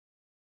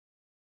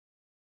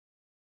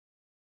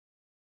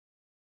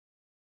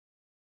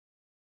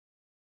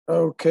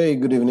Okay,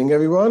 good evening,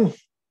 everyone,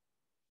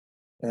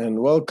 and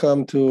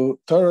welcome to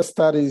Torah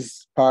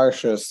Studies,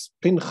 Parshas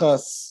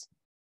Pinchas.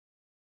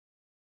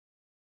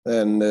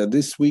 And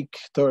this week,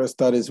 Torah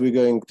Studies, we're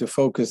going to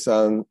focus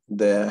on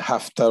the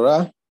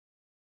haftarah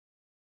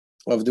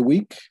of the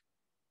week.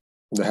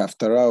 The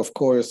haftarah, of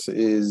course,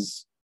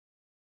 is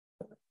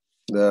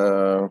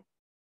the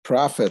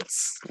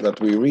prophets that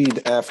we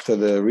read after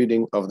the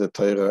reading of the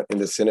Torah in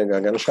the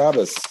synagogue on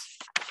Shabbos.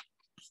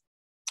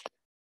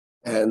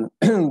 And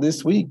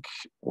this week,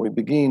 we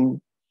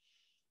begin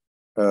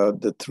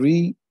the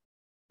three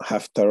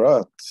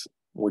haftarot,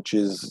 which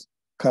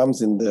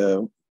comes in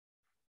the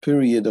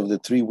period of the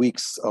 3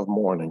 weeks of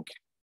mourning.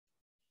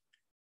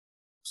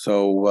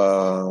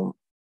 So,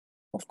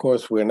 of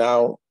course, we're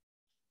now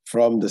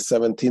from the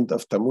 17th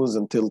of Tammuz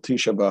until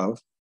Tisha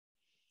B'Av.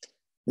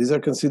 These are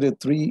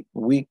considered 3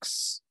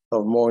 weeks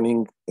of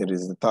mourning. It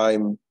is the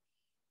time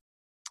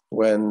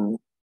when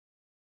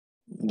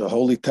the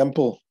Holy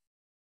Temple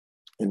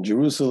in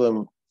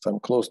Jerusalem, some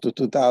close to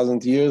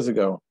 2,000 years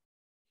ago,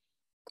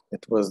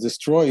 it was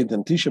destroyed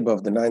on Tisha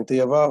B'Av, the 9th day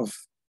of Av,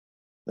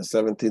 the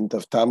 17th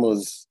of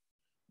Tammuz.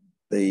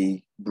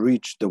 They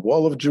breached the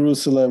wall of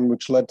Jerusalem,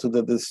 which led to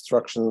the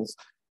destructions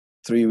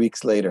 3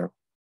 weeks later.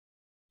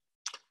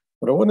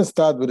 But I want to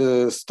start with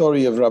the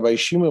story of Rabbi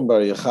Shimon Bar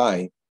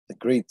Yochai, the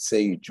great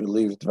sage who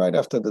lived right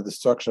after the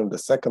destruction of the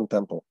Second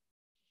Temple.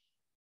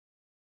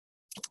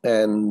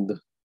 And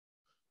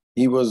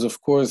he was, of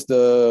course,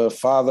 the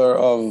father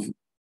of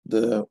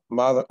the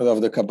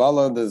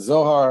Kabbalah, the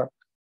Zohar.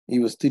 He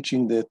was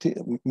teaching the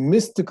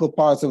mystical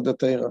parts of the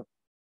Torah.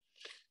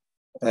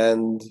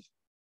 And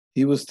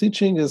he was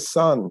teaching his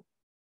son,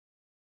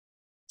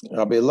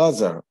 Rabbi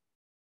Elazar,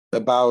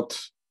 about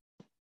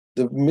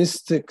the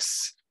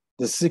mystics,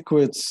 the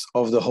secrets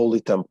of the Holy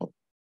Temple.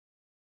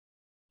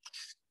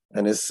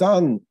 And his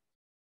son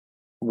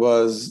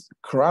was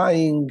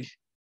crying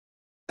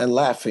and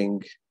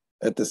laughing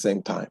at the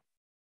same time.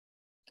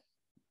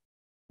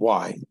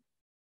 Why?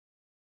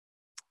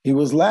 He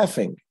was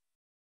laughing.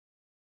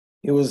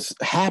 He was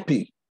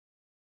happy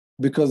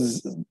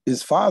because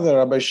his father,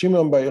 Rabbi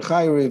Shimon Bar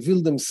Yochai,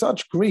 revealed him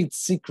such great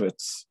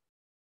secrets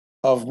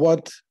of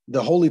what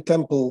the Holy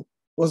Temple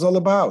was all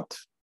about.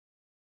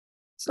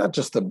 It's not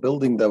just a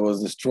building that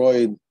was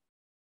destroyed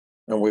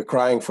and we're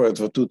crying for it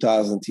for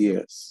 2,000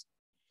 years.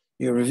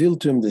 He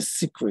revealed to him the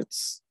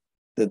secrets,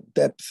 the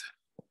depth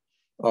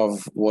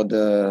of what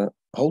the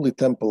Holy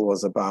Temple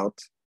was about.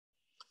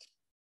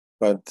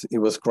 But he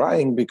was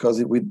crying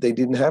because they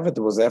didn't have it.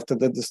 It was after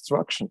the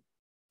destruction.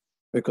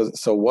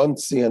 So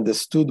once he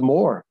understood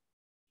more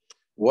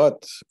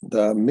what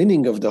the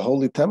meaning of the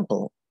Holy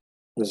Temple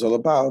was all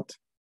about,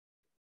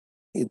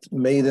 it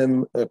made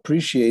him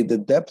appreciate the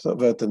depth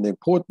of it and the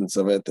importance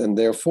of it, and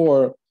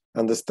therefore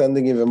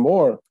understanding even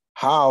more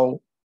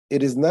how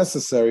it is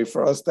necessary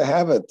for us to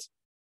have it,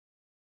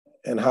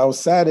 and how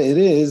sad it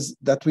is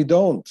that we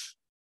don't.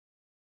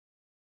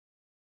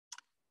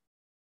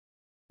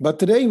 But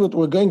today what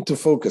we're going to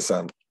focus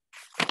on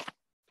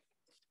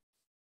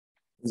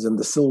is in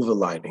the silver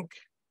lining,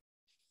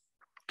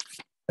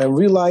 and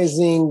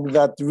realizing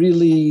that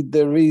really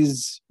there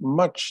is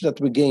much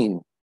that we gain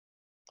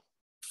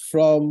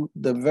from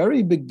the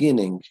very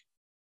beginning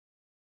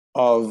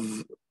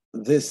of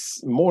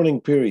this mourning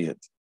period.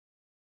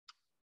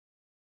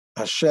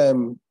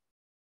 Hashem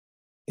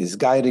is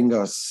guiding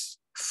us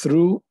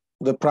through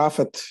the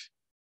prophets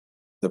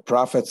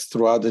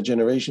throughout the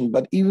generation,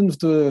 but even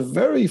to the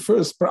very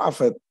first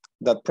prophet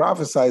that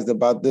prophesied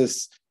about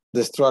this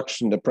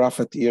destruction, the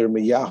prophet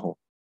Yirmiyahu.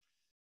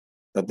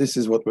 That this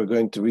is what we're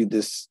going to read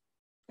this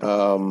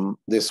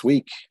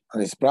week on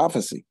his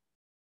prophecy.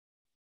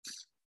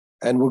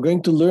 And we're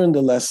going to learn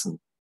the lesson,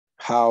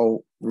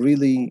 how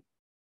really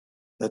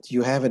that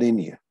you have it in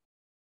you.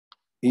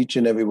 Each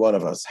and every one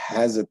of us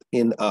has it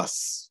in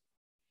us.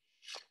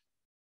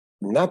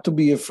 Not to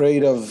be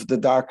afraid of the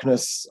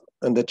darkness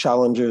and the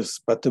challenges,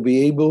 but to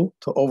be able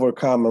to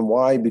overcome. And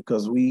why?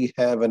 Because we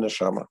have an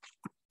neshama.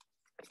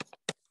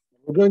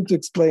 We're going to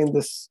explain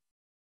this.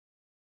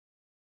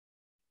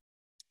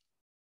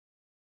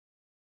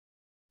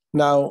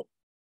 Now,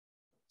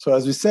 so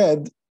as we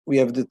said, we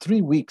have the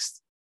 3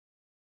 weeks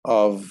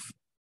of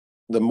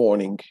the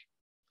mourning,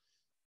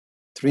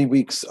 3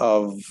 weeks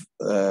of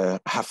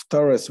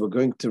haftarahs. We're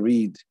going to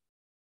read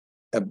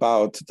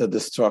about the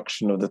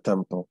destruction of the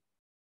temple.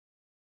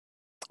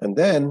 And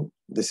then,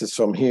 this is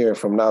from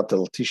now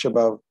till Tisha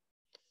B'Av,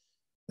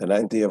 the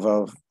 9th day of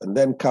Av. And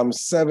then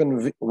comes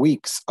 7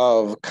 weeks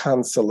of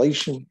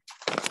consolation,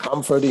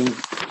 comforting.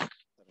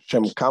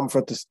 Hashem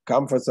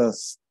comforts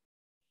us.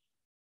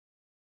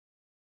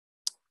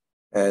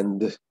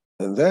 And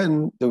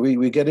then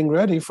we're getting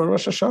ready for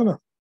Rosh Hashanah,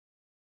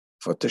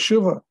 for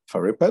Teshuvah,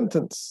 for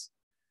repentance.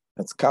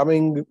 It's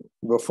coming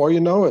before you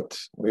know it.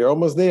 We're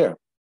almost there.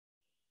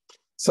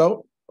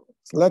 So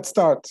let's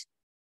start.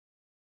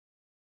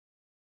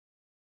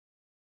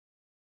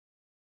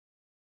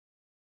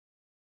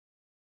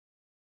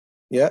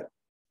 Yeah.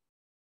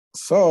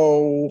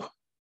 So,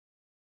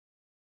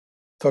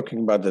 talking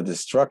about the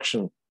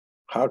destruction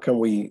How can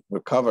we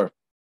recover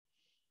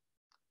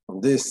from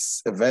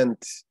this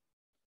event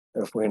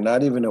if we're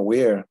not even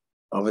aware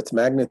of its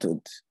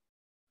magnitude?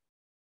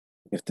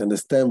 You have to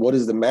understand what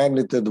is the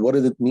magnitude, what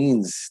it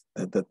means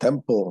that the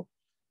temple,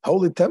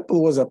 holy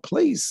temple, was a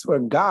place where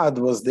God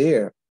was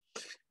there.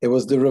 It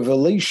was the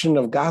revelation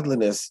of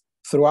godliness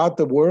throughout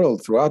the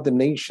world, throughout the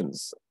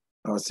nations.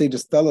 Our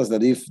sages tell us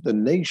that if the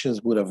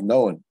nations would have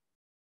known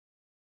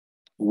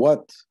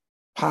what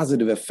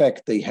positive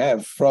effect they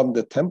have from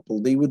the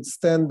temple, they would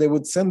send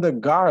their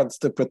guards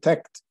to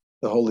protect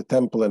the holy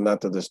temple and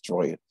not to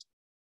destroy it.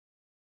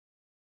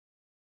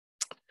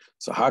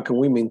 So how can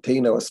we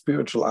maintain our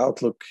spiritual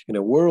outlook in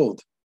a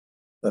world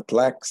that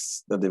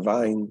lacks the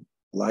divine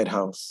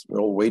lighthouse?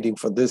 We're all waiting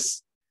for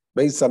this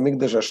Beis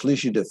Hamikdash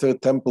Ashlishi, the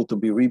third temple, to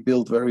be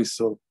rebuilt very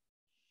soon.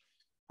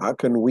 How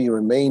can we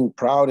remain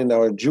proud in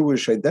our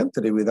Jewish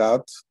identity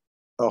without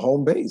a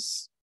home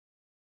base?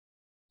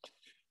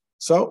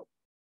 So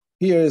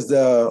here is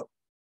the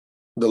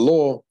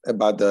law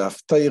about the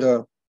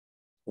haftarah,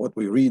 what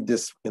we read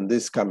in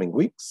these coming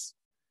weeks.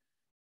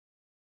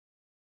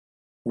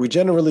 We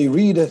generally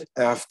read a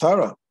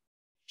haftarah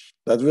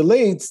that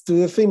relates to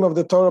the theme of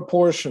the Torah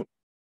portion.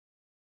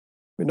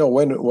 We know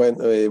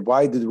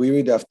why did we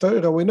read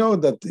haftarah? We know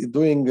that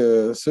during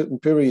a certain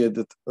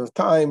period of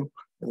time,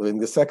 in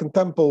the Second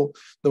Temple,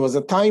 there was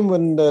a time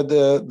when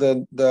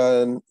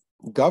the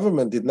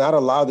government did not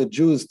allow the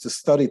Jews to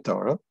study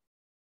Torah.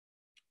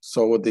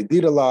 So what they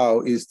did allow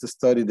is to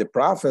study the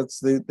prophets.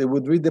 They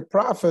would read the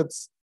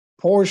prophets'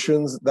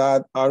 portions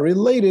that are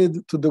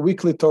related to the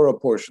weekly Torah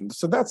portion.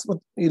 So that's what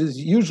it is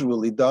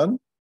usually done.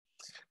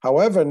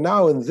 However,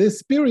 now in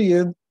this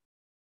period,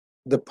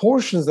 the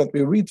portions that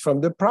we read from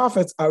the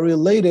prophets are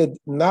related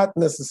not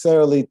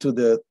necessarily to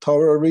the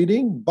Torah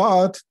reading,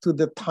 but to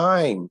the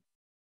time,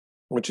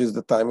 which is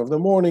the time of the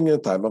morning, the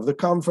time of the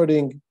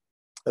comforting,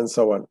 and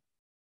so on.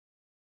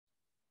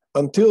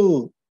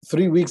 Until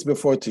 3 weeks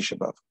before Tisha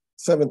B'Av,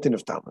 17th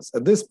of Tammuz.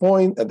 At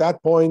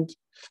that point,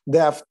 the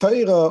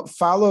haftarah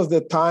follows the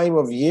time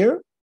of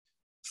year.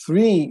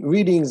 3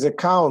 readings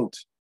account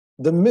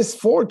the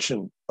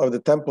misfortune of the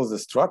temple's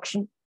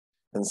destruction,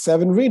 and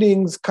 7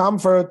 readings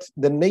comfort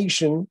the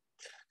nation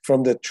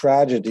from the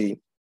tragedy.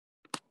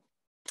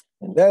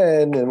 And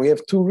then we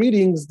have 2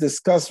 readings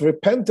discuss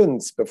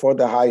repentance before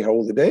the high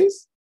holy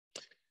days.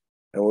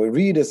 And we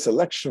read a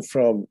selection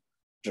from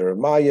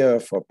Jeremiah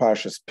for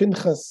Parshas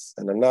Pinchas,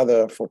 and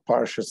another for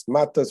Parshas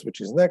Matas,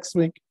 which is next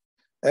week.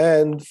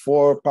 And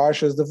for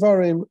Parshas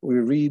Devarim, we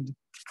read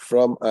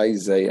from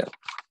Isaiah.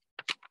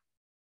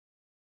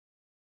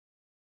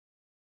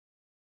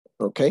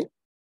 Okay?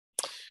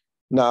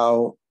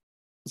 Now,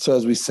 so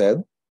as we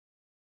said,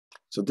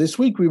 so this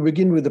week we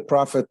begin with the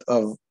prophet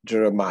of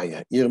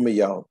Jeremiah,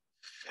 Yirmiyahu.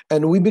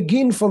 And we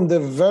begin from the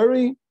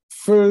very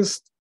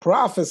first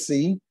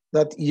prophecy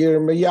that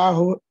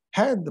Yirmiyahu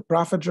had, the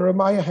prophet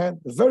Jeremiah had,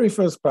 the very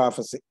first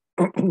prophecy.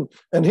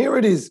 And here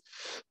it is.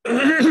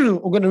 We're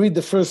going to read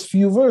the first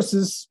few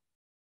verses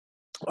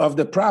of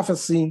the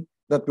prophecy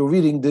that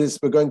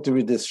we're going to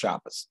read this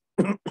Shabbos.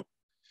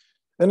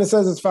 And it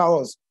says as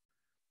follows.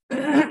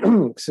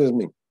 Excuse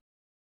me.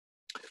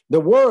 The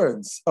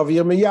words of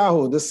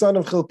Yirmiyahu, the son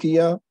of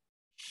Hilkiah,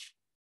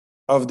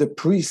 of the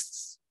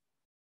priests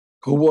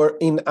who were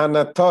in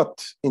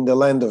Anatot in the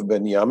land of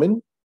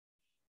Benjamin.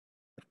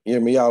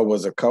 Yirmiyahu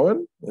was a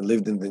Cohen. He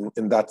lived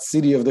in that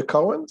city of the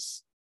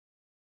Cohens,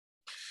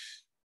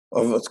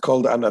 of what's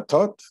called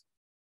Anatot,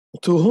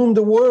 to whom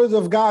the word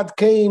of God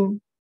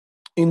came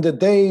in the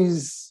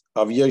days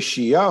of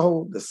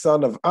Yoshiyahu, the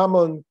son of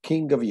Ammon,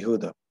 king of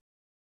Yehuda,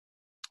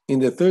 in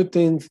the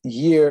 13th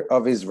year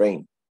of his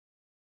reign.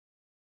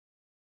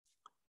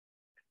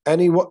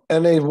 And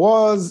it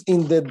was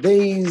in the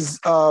days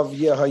of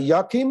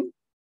Yehoiakim,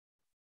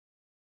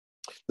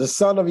 the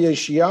son of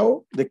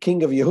Yoshiyahu, the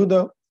king of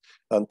Yehuda,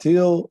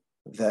 until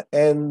the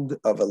end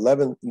of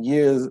 11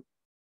 years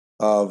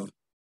of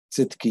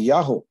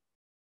Tzidkiyahu,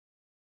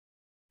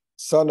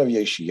 son of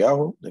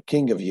Yoshiyahu, the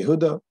king of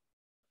Yehuda,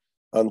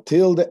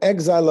 until the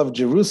exile of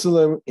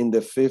Jerusalem in the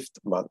 5th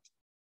month.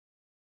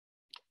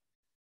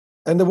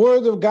 And the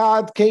word of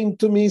God came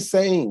to me,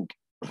 saying,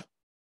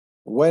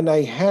 when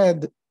I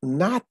had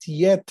not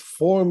yet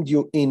formed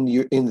you in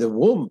the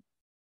womb,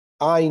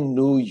 I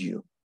knew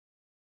you.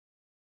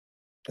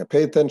 Now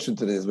pay attention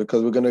to this,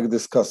 because we're going to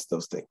discuss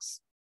those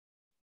things.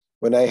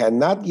 When I had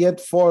not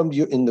yet formed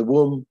you in the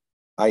womb,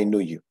 I knew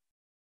you.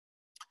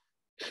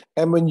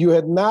 And when you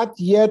had not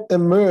yet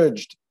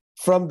emerged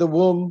from the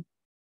womb,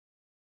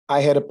 I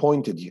had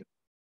appointed you.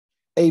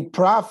 A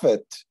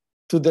prophet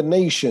to the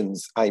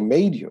nations, I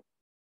made you.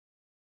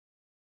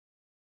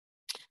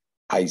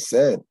 I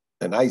said,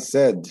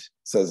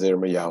 says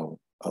Yirmiyahu,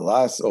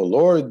 alas, O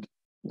Lord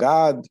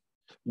God,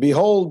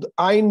 behold,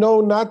 I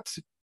know not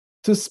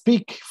to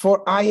speak,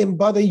 for I am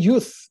but a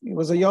youth. He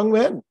was a young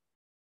man.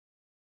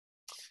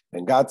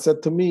 And God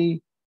said to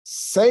me,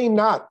 say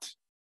not,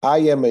 I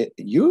am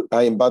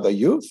but a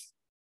youth.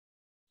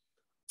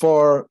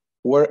 For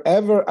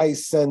wherever I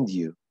send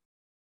you,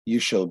 you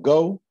shall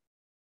go,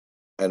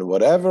 and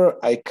whatever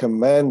I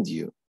command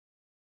you,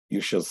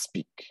 you shall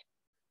speak.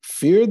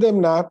 Fear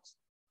them not,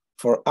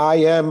 for I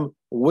am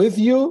with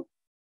you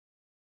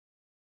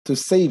to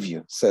save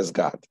you, says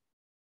God.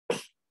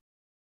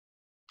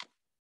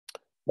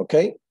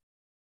 Okay?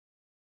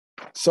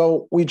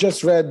 So we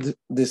just read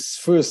this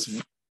first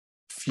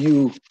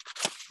few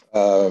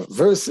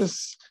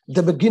verses,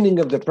 the beginning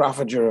of the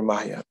prophet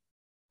Jeremiah.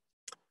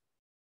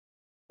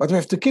 But we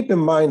have to keep in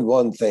mind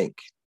one thing.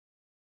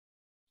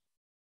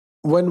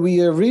 When we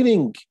are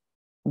reading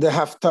the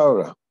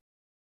haftarah,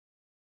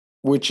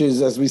 which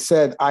is, as we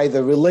said,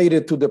 either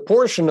related to the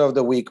portion of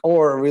the week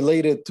or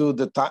related to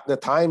the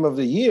time of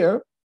the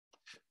year,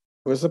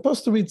 we're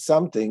supposed to read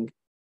something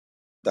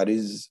that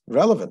is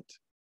relevant,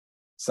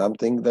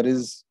 something that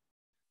is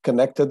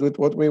connected with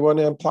what we want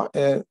to apply,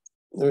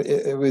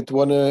 with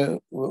what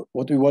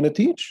we want to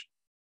teach.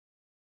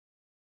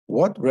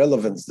 What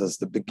relevance does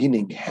the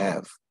beginning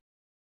have?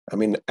 I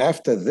mean,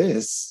 after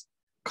this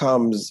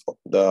comes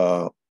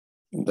the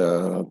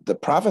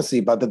prophecy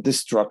about the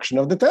destruction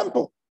of the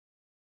temple.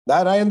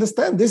 That I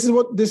understand. This is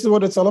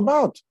what it's all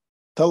about.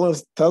 Telling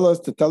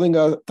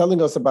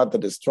us about the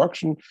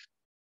destruction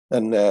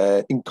and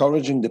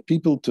encouraging the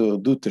people to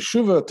do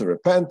teshuvah, to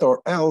repent,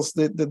 or else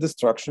the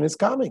destruction is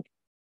coming.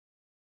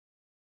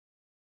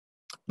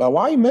 But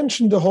why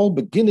mention the whole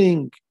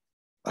beginning?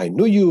 I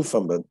knew you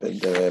from the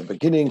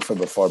beginning, from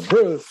before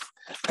birth.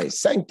 I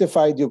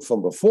sanctified you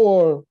from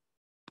before.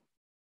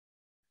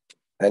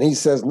 And he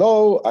says,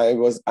 no,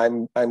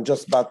 I'm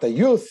just about a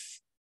youth,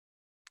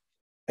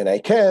 and I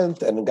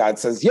can't. And God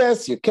says,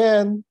 yes, you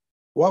can.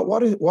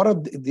 What are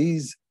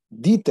these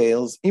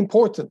details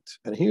important?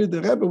 And here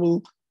the Rebbe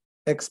will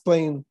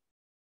explain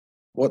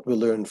what we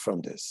learn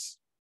from this.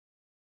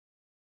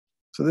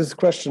 So this is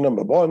question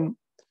number one.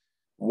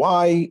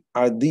 Why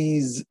are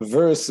these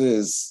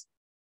verses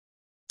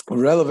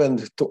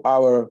relevant to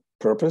our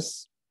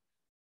purpose,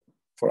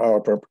 for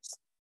our purpose?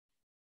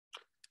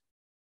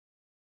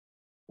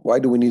 Why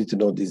do we need to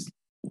know these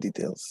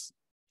details?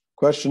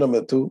 Question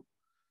number two,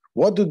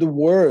 what do the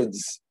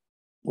words,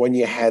 when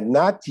you had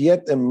not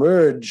yet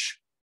emerged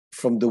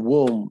from the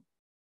womb,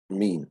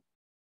 mean?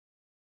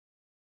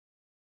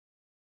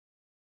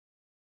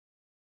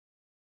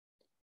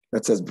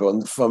 That says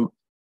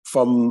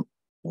from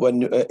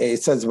when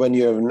it says, when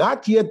you have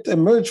not yet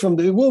emerged from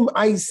the womb,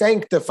 I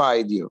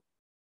sanctified you.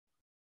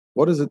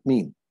 What does it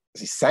mean?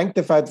 He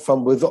sanctified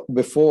from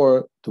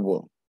before the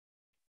womb.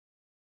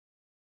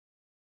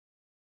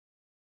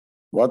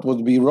 What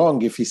would be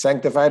wrong if he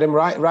sanctified him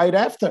right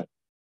after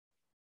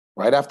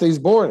he's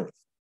born?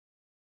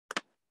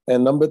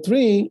 And number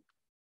three,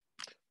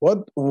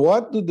 what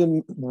do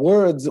the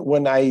words,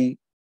 when I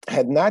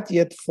had not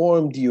yet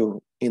formed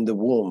you in the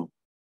womb,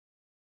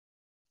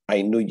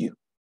 I knew you,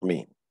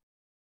 mean?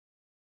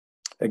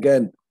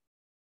 Again,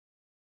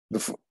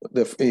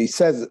 he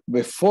says,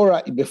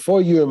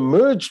 before you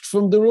emerged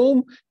from the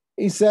womb,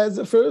 he says,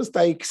 first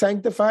I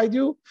sanctified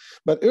you,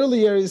 but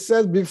earlier he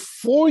says,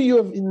 before you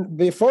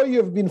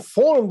have been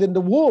formed in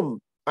the womb,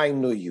 I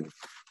knew you.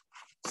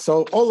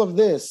 So all of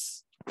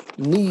this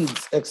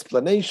needs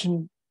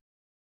explanation,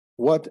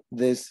 what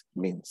this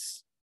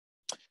means.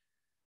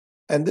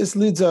 And this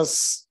leads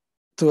us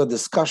to a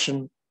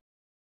discussion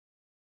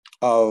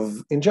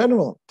of, in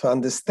general, to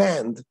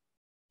understand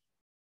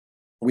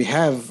we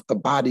have a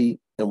body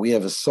and we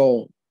have a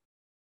soul.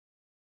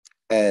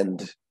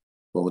 And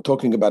when we're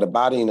talking about a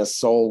body and a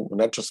soul,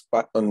 we're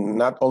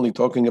not only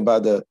talking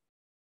about the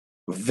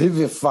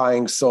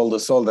vivifying soul, the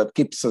soul that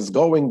keeps us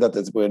going,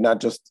 we're not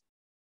just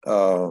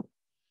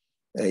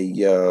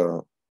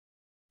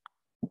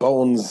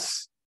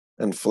bones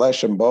and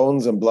flesh and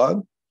bones and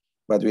blood,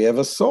 but we have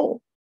a soul,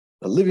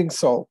 a living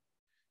soul.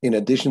 In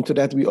addition to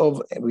that,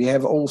 we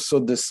have also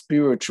the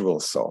spiritual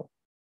soul,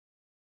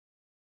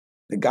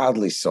 the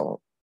godly soul.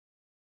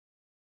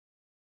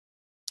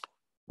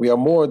 We are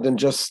more than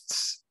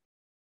just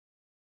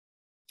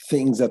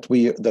things that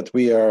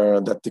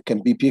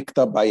can be picked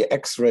up by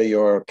X-ray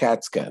or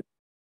CAT scan.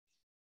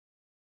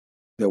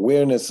 The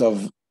awareness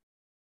of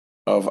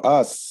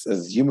us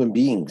as human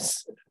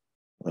beings,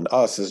 and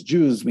us as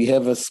Jews, we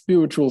have a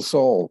spiritual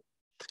soul,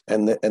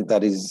 and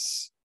that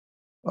is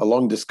a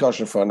long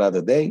discussion for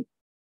another day.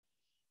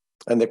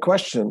 And the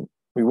question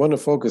we want to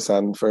focus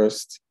on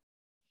first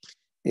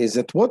is,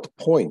 at what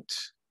point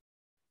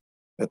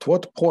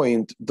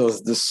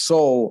does the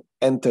soul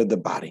enter the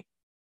body?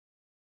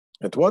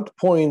 At what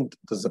point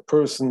does a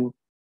person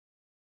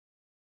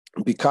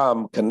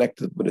become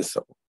connected with his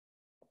soul?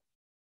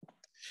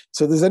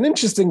 So there's an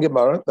interesting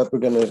Gemara that we're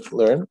going to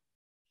learn.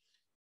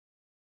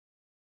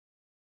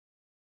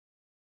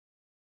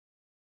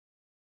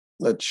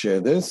 Let's share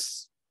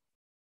this.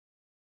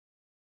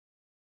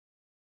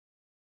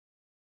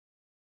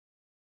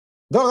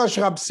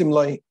 Dorash Rab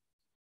Simloi.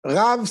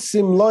 Rav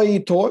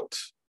Simloi taught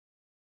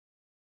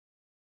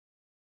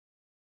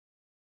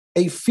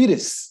a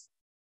fetus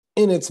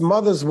in its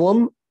mother's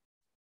womb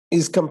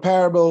is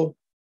comparable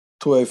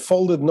to a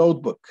folded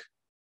notebook.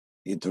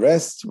 It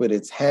rests with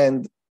its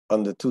hand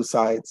on the two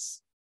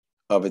sides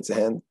of its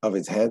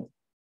head,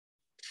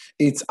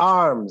 its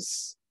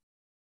arms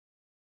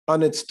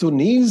on its two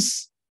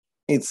knees,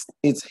 its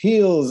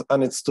heels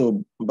on its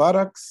two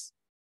buttocks,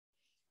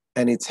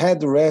 and its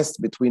head rests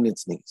between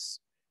its knees.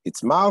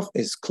 Its mouth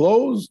is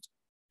closed,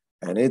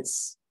 and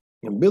its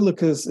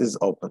umbilicus is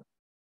open.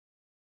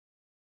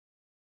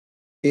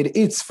 It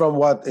eats from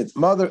what its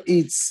mother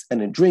eats,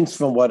 and it drinks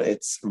from what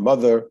its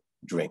mother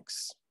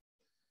drinks.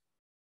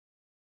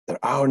 There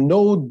are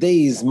no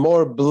days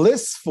more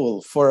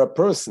blissful for a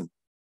person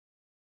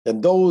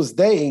than those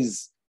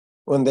days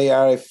when they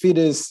are a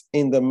fetus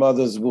in the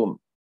mother's womb.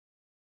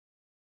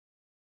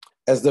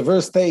 As the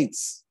verse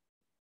states,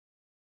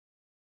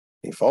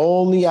 if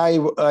only I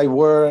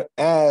were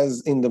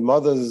as in the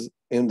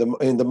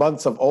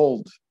months of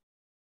old,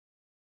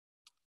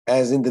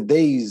 as in the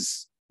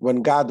days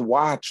when God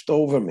watched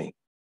over me.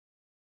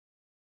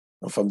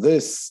 And from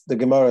this, the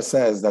Gemara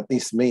says that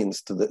this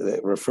means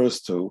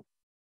refers to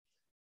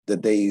the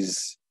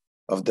days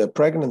of the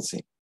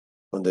pregnancy,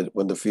 when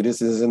the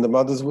fetus is in the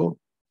mother's womb.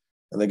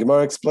 And the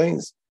Gemara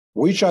explains,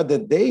 which are the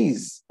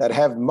days that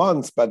have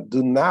months but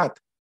do not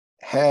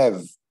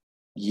have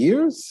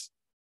years?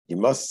 You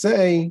must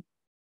say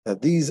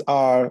that these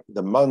are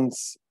the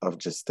months of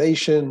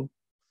gestation.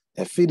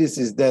 A fetus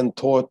is then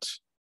taught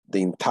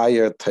the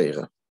entire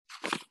Torah.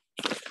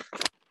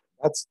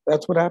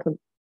 That's what happened.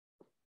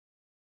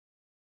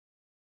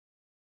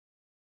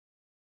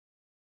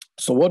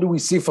 So what do we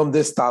see from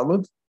this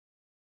Talmud?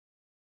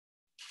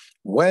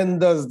 When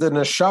does the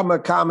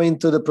neshama come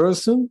into the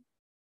person?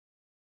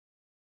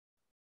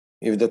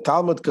 If the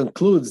Talmud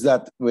concludes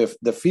that if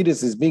the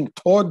fetus is being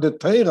taught the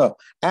Torah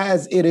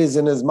as it is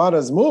in his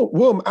mother's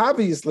womb,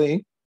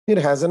 obviously it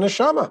has a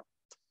neshama.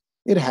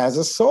 It has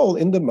a soul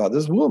in the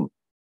mother's womb.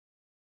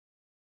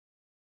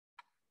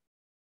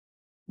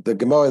 The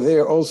Gemara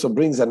there also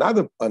brings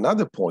another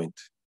point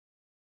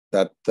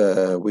that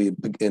we,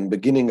 in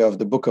beginning of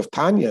the book of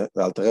Tanya,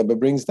 the Alter Rebbe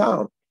brings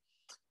down,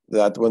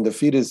 that when the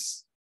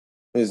fetus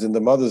is in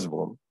the mother's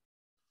womb,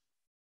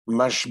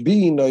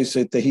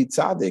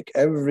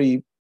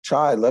 every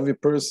child, every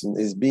person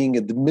is being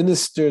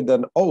administered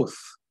an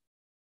oath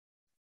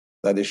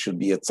that it should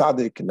be a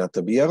tzaddik, not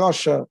to be a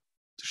rasha,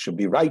 it should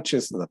be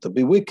righteous, not to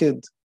be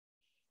wicked,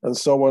 and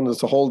so on.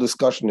 There's a whole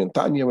discussion in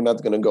Tanya. We're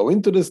not going to go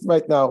into this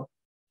right now.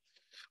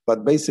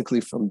 But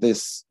basically from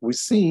this, we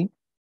see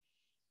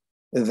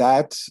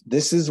that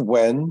this is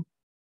when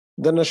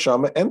the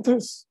neshama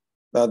enters,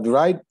 that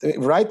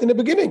right in the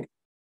beginning,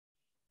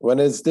 when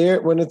it's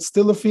there, when it's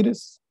still a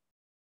fetus.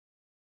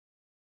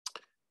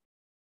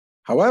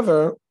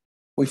 However,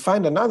 we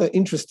find another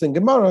interesting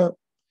Gemara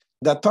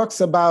that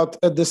talks about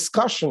a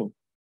discussion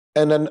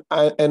and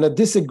a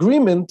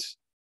disagreement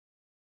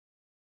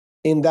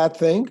in that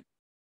thing,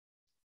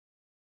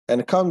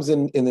 and it comes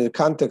in the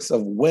context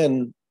of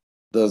when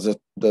does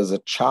a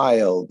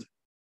child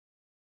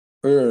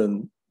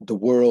earn the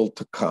world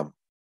to come,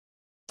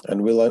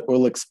 and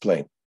we'll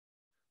explain.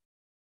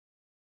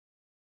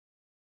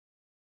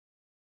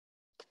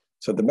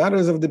 So the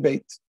matters of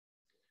debate.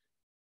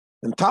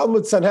 In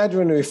Talmud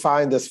Sanhedrin, we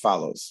find as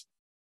follows.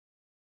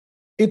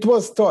 It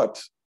was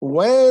taught,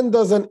 when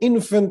does an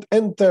infant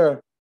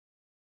enter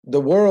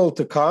the world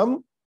to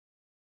come?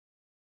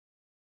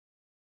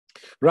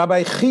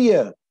 Rabbi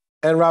Chia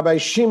and Rabbi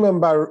Shimon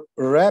bar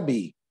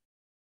Rabbi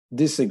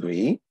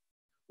disagree.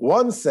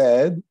 One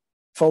said,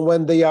 from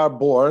when they are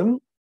born,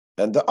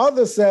 and the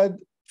other said,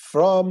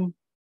 from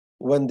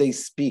when they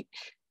speak.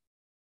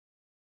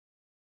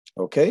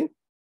 Okay?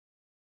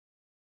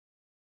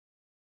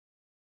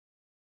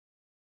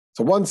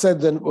 So one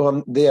said that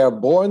when they are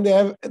born, they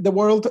have the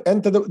world to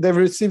enter, they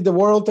receive the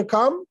world to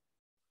come.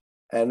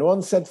 And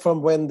one said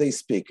from when they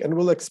speak. And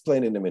we'll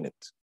explain in a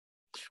minute.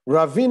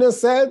 Ravina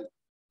said,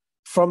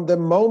 from the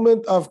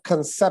moment of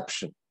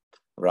conception.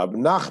 Rab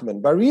Nachman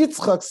bar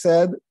Yitzchak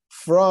said,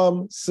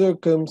 from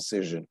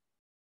circumcision.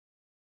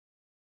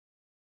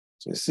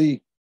 So you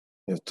see,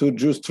 you have two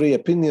Jews, three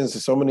opinions,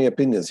 there's so many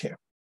opinions here.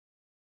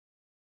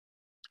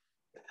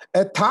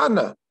 A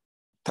Tana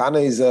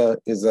is a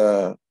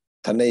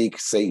Tanaic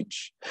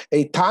sage.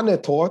 A Tana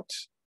taught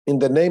in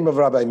the name of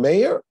Rabbi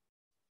Meir,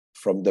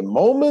 from the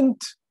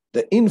moment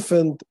the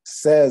infant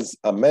says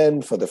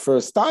Amen for the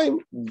first time,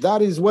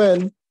 that is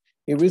when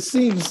he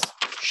receives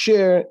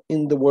share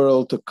in the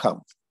world to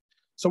come.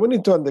 So we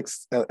need to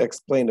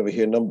explain over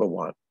here, number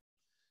one.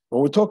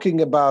 When we're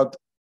talking about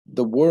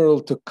the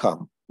world to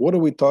come, what are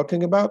we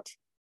talking about?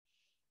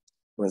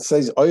 When it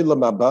says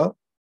Olam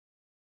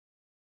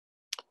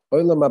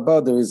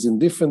Haba, there is in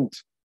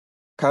different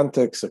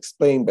contexts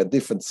explained by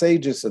different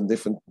sages and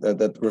different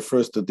that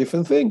refers to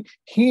different things.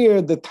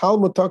 Here, the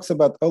Talmud talks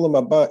about Olam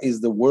Haba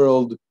is the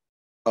world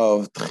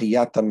of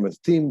Tchiyat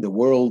HaMetim, the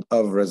world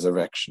of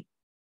resurrection.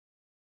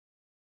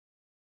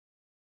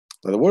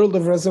 So the world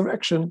of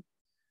resurrection,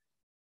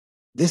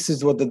 this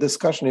is what the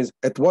discussion is.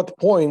 At what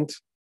point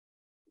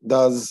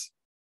does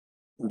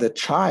the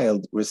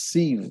child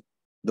receive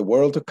the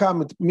world to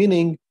come?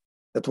 Meaning,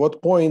 at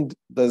what point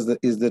is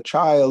the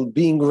child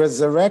being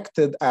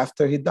resurrected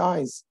after he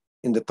dies,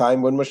 in the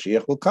time when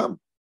Mashiach will come?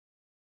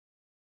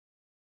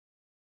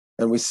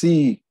 And we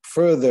see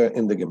further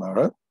in the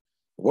Gemara,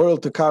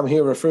 world to come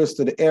here refers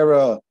to the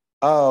era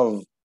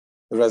of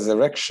the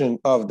resurrection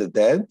of the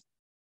dead.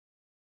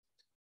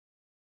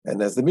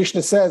 And as the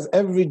Mishnah says,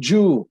 every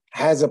Jew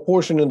has a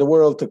portion in the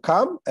world to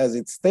come. As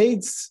it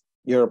states,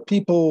 your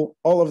people,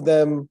 all of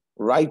them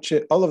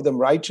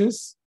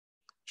righteous,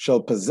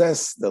 shall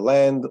possess the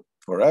land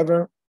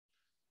forever.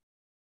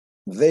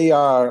 They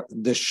are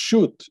the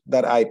shoot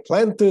that I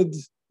planted,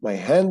 my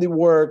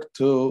handiwork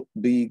to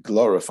be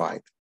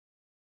glorified.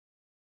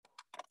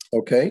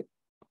 Okay?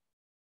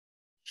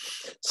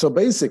 So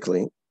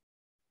basically,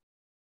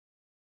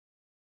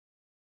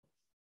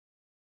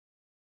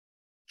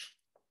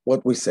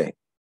 what we say,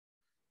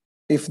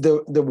 if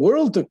the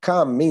world to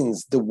come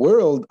means the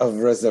world of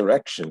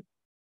resurrection,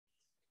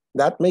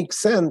 that makes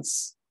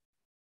sense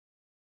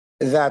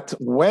that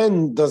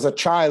when does a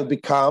child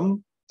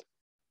become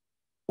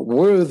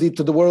worthy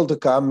to the world to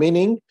come,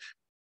 meaning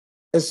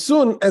as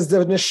soon as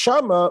the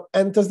neshama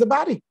enters the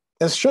body,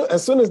 as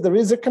soon as there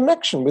is a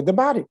connection with the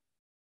body.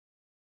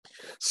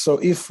 So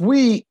if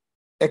we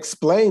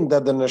explain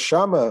that the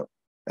neshama,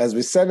 as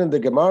we said in the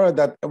Gemara,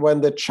 that when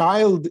the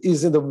child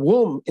is in the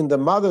womb, in the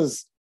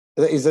mother's,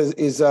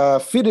 is a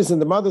fetus in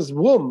the mother's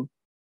womb,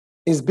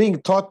 is being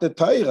taught the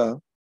Torah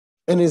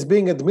and is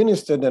being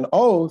administered an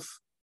oath,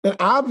 then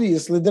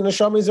obviously the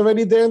neshama is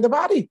already there in the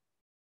body.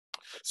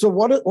 So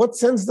what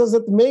sense does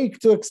it make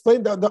to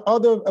explain the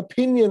other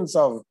opinions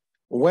of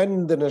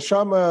when the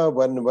neshama,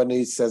 when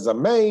he says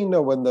amen,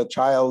 or when the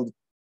child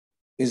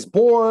is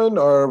born,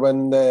 or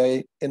when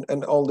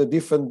and all the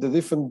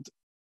different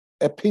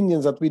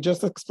opinions that we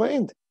just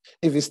explained?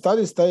 If he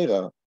studies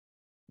Torah,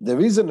 there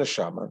is a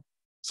neshama.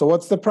 So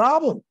what's the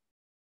problem?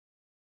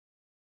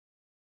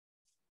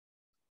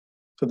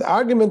 So the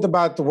argument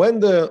about when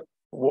the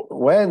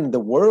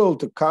world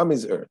to come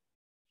is earth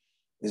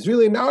is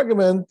really an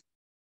argument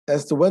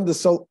as to when the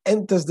soul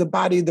enters the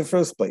body in the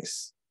first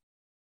place.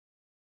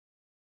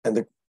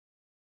 And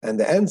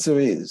the answer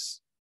is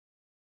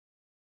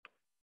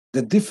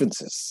the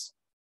differences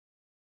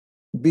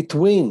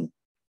between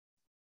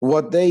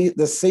what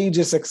the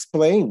sages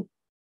explain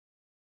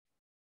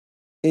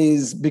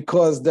is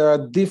because there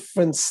are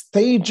different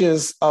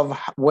stages of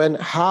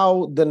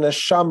how the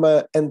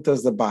neshama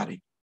enters the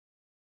body.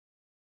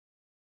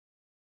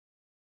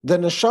 The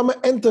neshama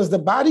enters the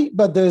body,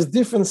 but there's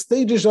different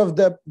stages of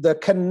the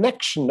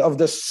connection of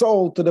the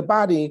soul to the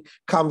body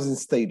comes in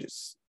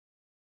stages.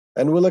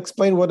 And we'll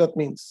explain what that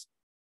means.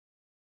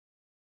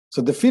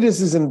 So the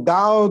fetus is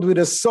endowed with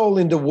a soul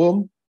in the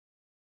womb,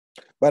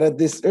 but at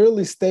this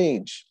early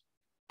stage,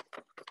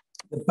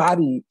 the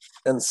body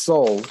and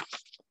soul,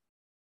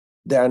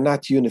 they are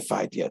not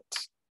unified yet.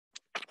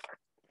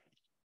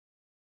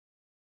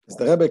 As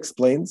the Rebbe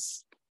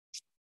explains,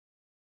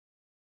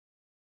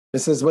 it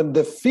says when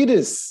the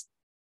fetus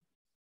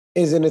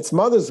is in its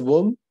mother's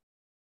womb,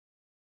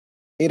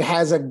 it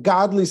has a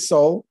godly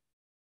soul,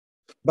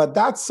 but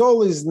that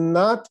soul is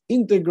not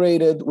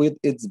integrated with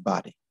its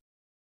body.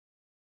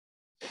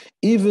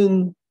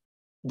 Even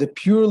the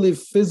purely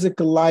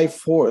physical life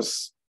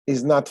force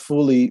is not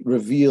fully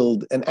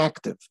revealed and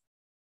active.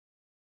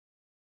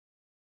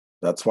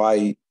 That's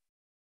why,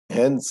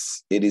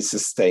 hence, it is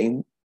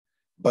sustained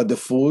by the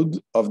food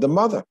of the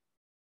mother.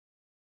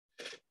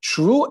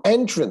 True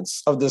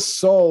entrance of the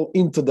soul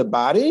into the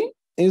body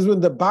is when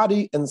the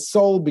body and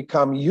soul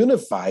become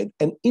unified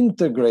and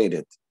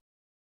integrated,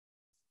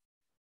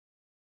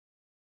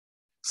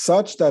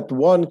 such that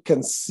one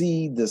can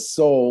see the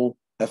soul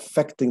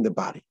affecting the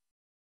body.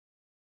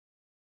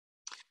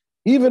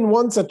 Even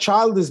once a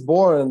child is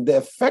born, the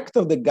effect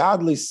of the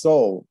godly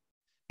soul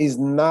is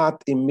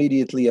not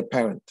immediately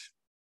apparent.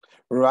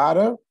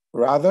 Rather,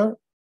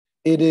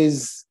 it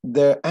is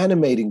their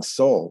animating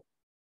soul,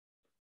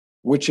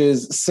 which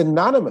is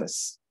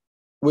synonymous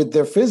with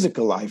their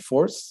physical life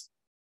force,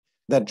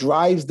 that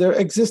drives their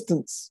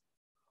existence.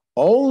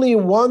 Only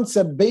once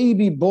a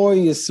baby boy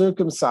is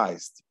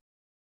circumcised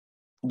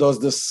does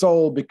the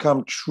soul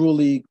become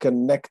truly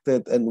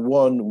connected and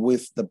one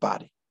with the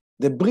body.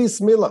 The bris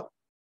milah,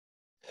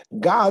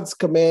 God's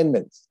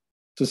commandment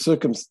to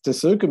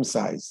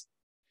circumcise,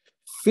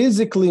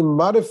 physically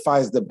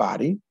modifies the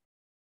body,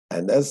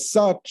 and as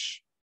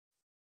such,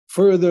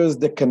 furthers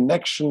the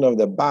connection of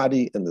the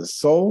body and the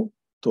soul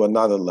to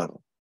another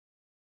level.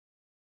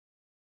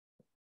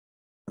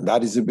 And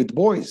that is with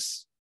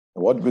boys.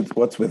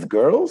 What's with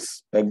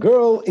girls? A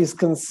girl is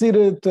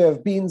considered to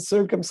have been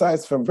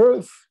circumcised from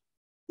birth.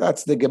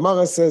 That's the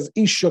Gemara says,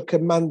 Isha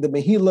kemanda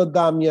mehila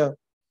damya.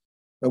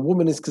 A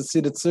woman is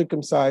considered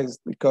circumcised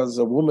because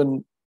a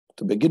woman,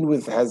 to begin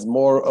with, has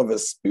more of a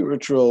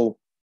spiritual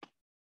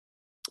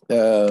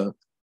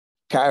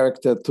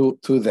character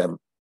to them.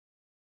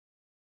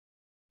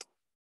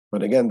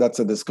 But again, that's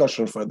a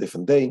discussion for a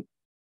different day.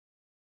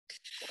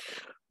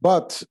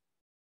 But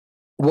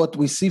what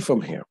we see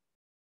from here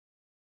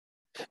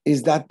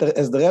is that,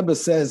 as the Rebbe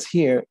says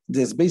here,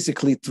 there's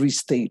basically three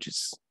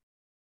stages.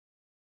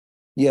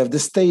 You have the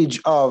stage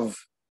of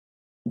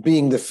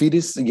being the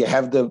fetus. You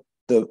have the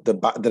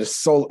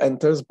soul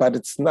enters, but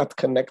it's not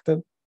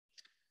connected.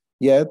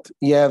 Yet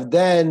you have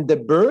then the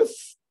birth.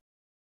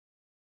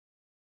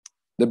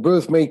 The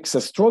birth makes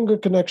a stronger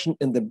connection,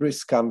 and the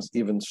bris comes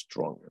even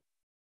stronger.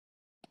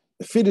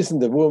 The fetus in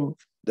the womb,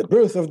 the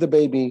birth of the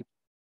baby,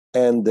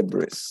 and the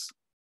bris.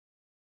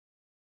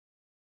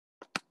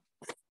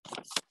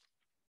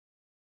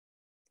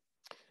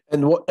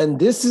 And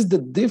this is the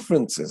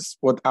differences,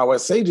 what our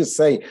sages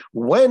say.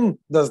 When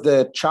does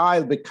the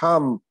child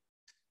become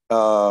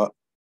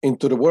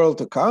into the world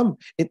to come?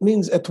 It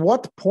means at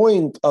what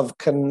point of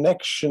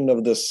connection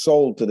of the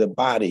soul to the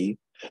body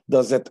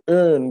does it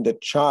earn the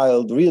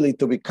child really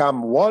to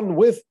become one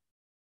with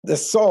the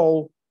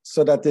soul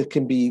so that it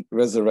can be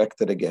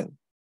resurrected again?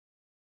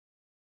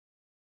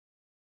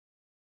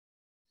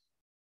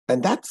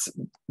 And that's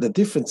the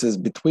differences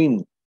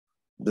between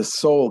the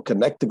soul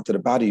connecting to the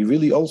body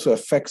really also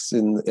affects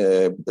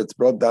it's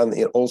brought down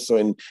also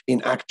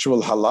in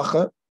actual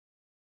halacha,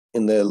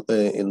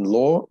 in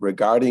law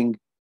regarding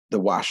the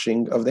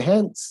washing of the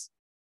hands.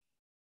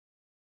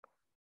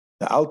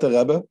 The Alter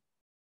Rebbe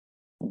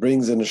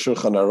brings in the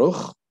Shulchan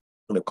Aruch,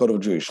 in the Code of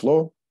Jewish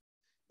Law,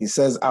 he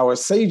says, our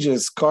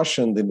sages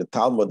cautioned in the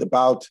Talmud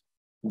about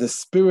the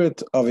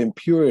spirit of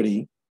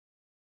impurity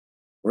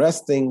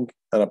resting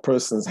on a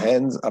person's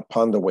hands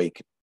upon the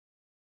wake,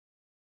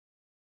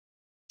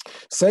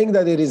 saying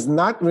that it is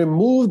not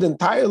removed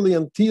entirely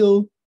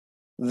until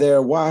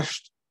they're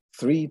washed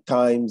 3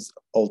 times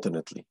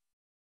alternately.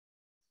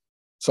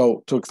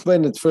 So to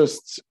explain it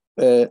first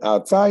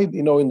outside,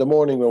 in the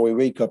morning when we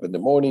wake up in the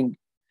morning,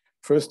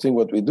 first thing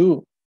what we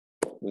do,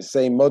 we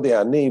say Modeh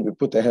Ani, we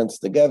put the hands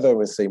together,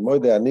 we say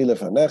Modeh Ani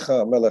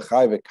lefanecha, melech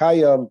chai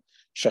v'kayam,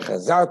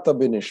 shechazarta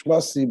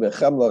b'nishmasi,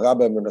 b'chem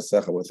l'rabba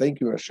m'nasecha. Well, thank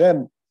you,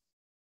 Hashem,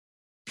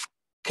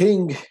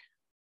 King,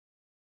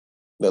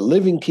 the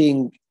living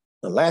King,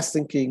 the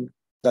lasting King,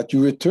 that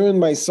you return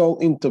my soul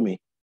into me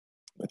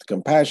with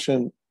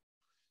compassion.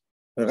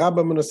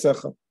 Rabba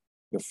m'nasecha,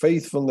 your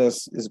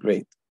faithfulness is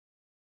great.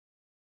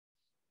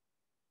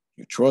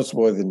 Your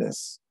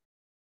trustworthiness.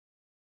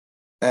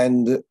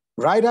 And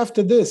right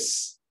after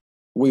this,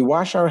 we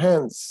wash our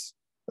hands,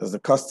 as the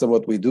custom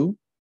what we do.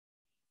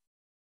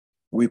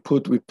 We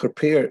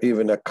prepare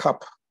even a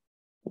cup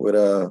with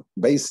a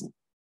basin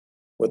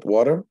with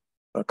water,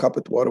 a cup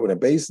with water with a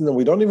basin, and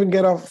we don't even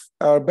get off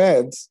our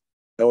beds,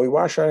 and we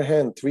wash our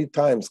hand 3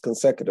 times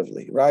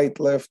consecutively, right,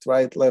 left,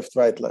 right, left,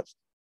 right, left.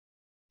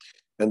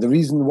 And the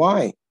reason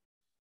why,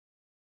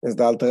 as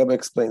the Alter Rebbe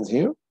explains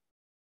here,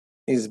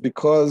 is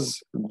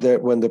because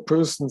when the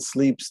person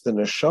sleeps, the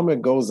neshama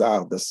goes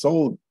out, the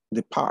soul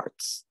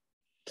departs.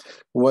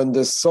 When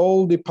the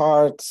soul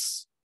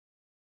departs,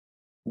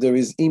 there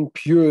is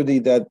impurity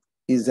that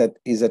is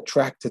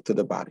attracted to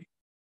the body.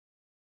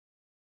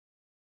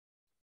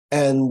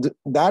 And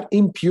that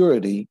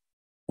impurity,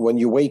 when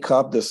you wake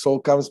up, the soul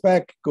comes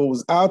back,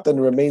 goes out,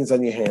 and remains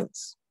on your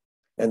hands.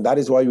 And that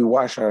is why we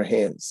wash our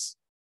hands.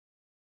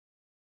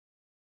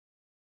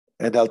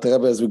 And Alter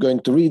Rebbe, as we're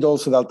going to read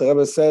also, the Alter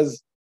Rebbe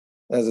says,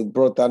 as it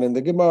brought down in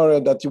the Gemara,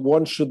 that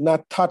one should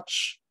not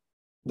touch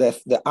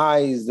the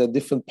eyes, the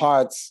different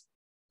parts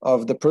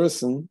of the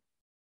person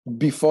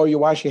before you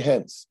wash your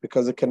hands,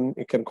 because it can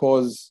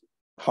cause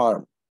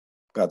harm,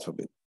 God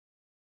forbid,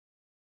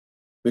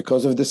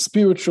 because of the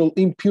spiritual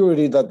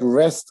impurity that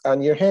rests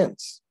on your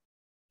hands.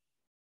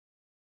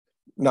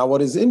 Now,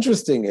 what is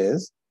interesting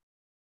is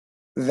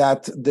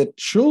that the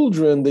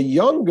children, the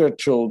younger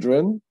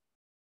children,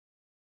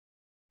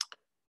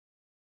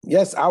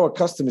 yes, our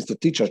custom is to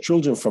teach our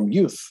children from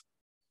youth,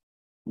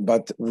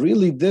 but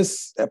really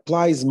this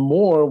applies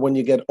more when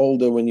you get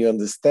older, when you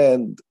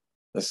understand,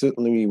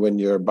 certainly when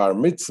you're bar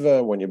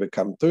mitzvah, when you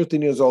become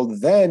 13 years old,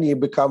 then you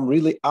become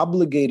really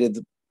obligated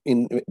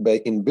in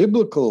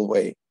biblical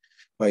way,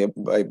 by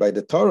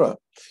the Torah.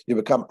 You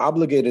become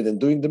obligated in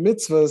doing the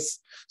mitzvahs.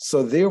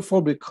 So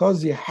therefore,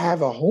 because you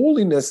have a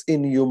holiness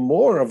in you,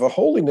 more of a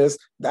holiness,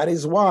 that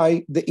is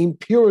why the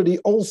impurity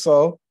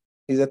also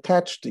is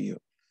attached to you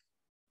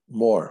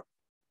more.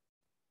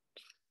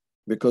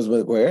 Because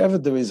wherever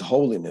there is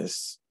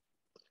holiness,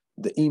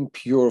 the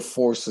impure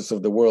forces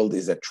of the world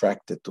is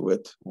attracted to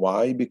it.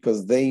 Why?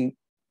 Because they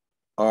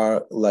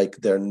are like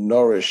they're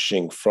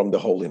nourishing from the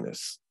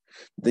holiness.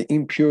 The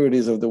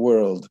impurities of the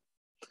world,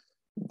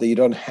 they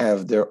don't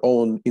have their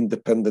own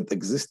independent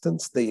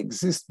existence. They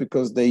exist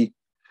because they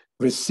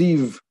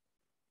receive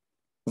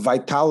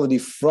vitality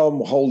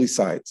from holy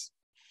sides.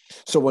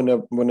 So when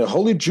a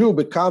holy Jew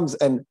becomes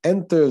and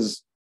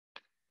enters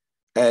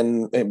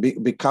and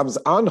becomes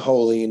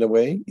unholy in a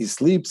way, he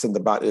sleeps and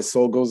his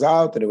soul goes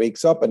out and he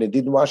wakes up and he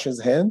didn't wash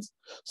his hands.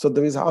 So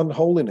there is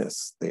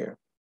unholiness there.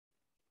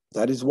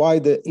 That is why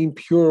the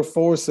impure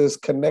forces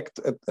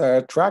are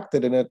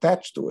attracted and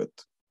attached to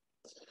it.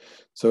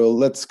 So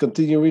let's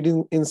continue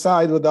reading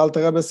inside what the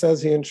Alter Rebbe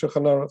says here in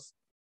Shulchan Aruch.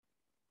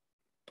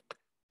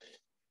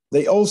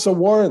 They also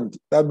warned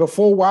that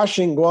before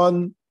washing,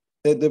 one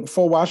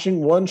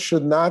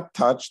should not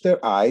touch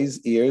their eyes,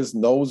 ears,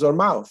 nose, or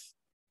mouth.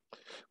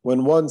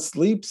 When one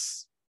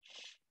sleeps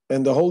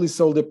and the holy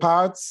soul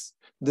departs,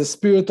 the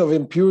spirit of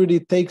impurity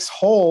takes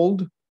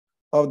hold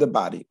of the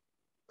body.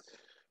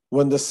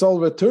 when the soul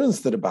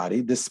returns to the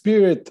body, the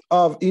spirit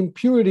of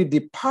impurity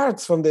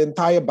departs from the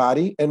entire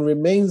body and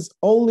remains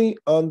only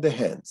on the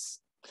hands.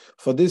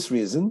 For this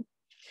reason,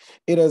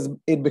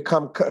 it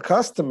become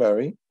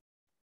customary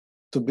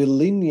to be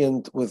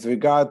lenient with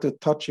regard to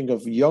touching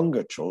of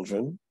younger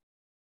children.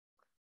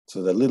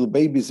 So the little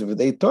babies, if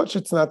they touch,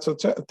 it's not so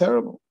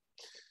terrible,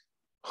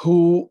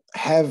 who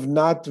have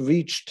not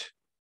reached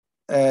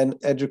an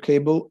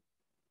educable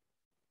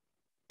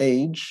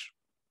age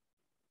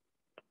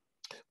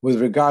with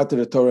regard to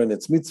the Torah and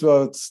its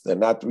mitzvahs. They're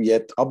not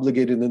yet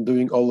obligated in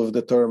doing all of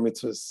the Torah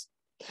mitzvahs.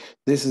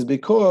 This is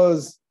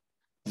because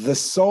the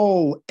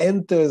soul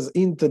enters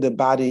into the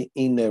body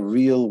in a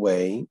real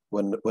way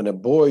when a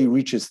boy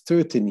reaches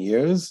 13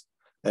 years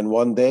and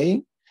 1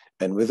 day,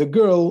 and with a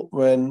girl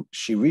when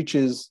she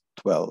reaches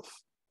 12.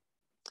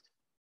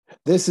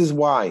 This is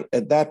why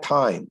at that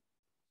time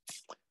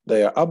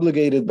they are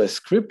obligated by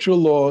scriptural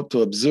law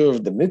to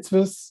observe the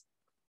mitzvahs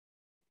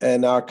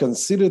and are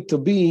considered to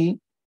be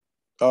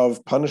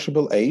of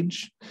punishable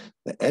age.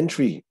 The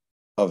entry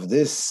of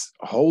this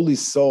holy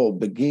soul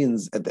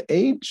begins at the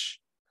age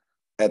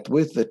at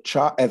which the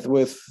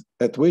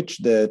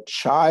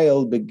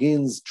child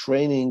begins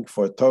training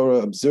for Torah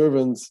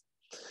observance,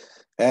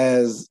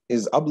 as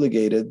is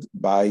obligated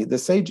by the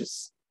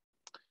sages.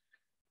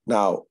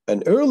 Now,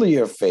 an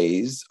earlier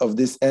phase of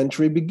this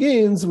entry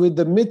begins with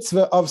the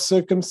mitzvah of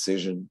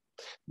circumcision.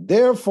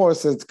 Therefore,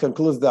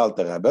 concludes the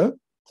Alter Rebbe,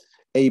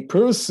 a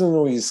person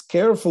who is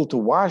careful to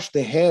wash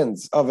the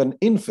hands of an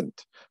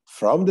infant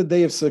from the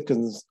day of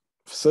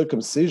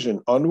circumcision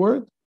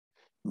onward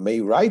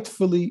may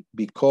rightfully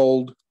be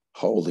called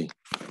holy.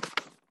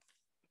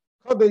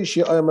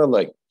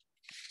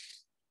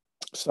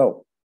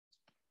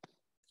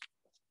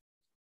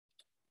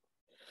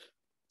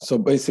 So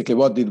basically,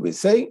 what did we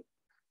say?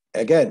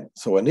 Again,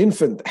 so an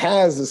infant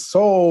has a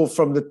soul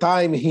from the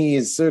time he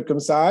is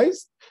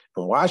circumcised,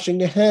 and washing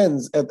the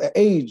hands at the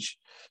age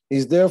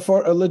is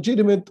therefore a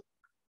legitimate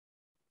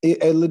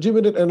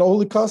and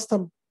holy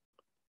custom.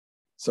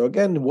 So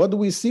again, what do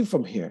we see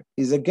from here?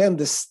 Is again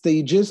the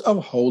stages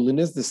of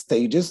holiness, the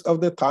stages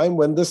of the time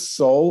when the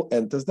soul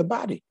enters the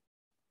body.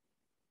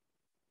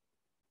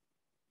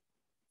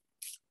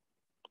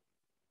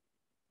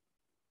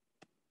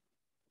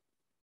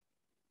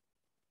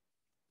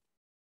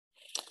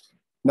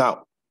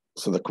 Now,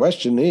 so the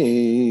question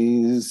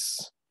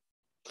is,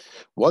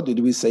 what did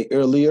we say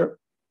earlier?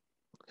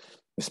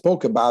 We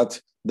spoke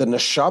about the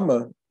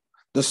neshama,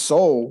 the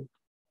soul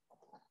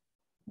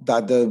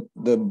that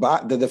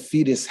the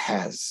fetus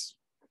has.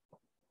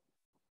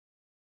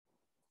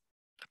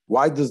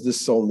 Why does the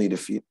soul need a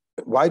fetus?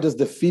 Why does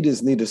the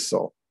fetus need a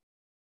soul?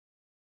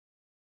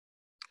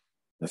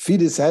 The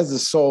fetus has a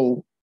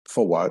soul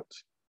for what?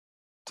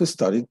 To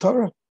study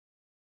Torah.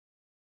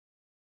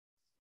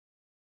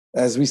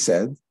 As we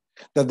said,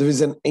 that there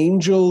is an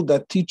angel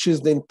that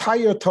teaches the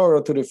entire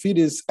Torah to the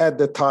fetus at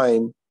the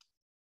time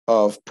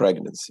of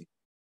pregnancy.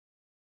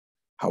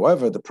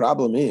 However, the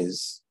problem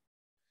is,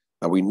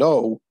 and we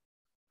know,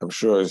 I'm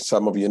sure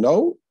some of you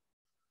know,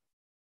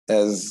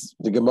 as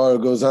the Gemara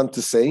goes on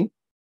to say,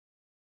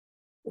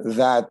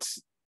 that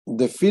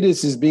the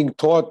fetus is being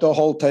taught the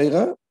whole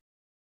Torah.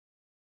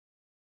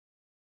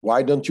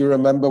 Why don't you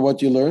remember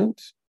what you learned?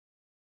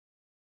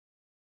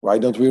 Why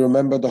don't we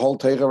remember the whole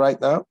Torah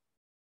right now?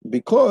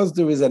 Because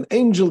there is an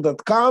angel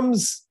that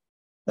comes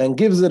and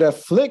gives it a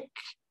flick,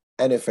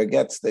 and it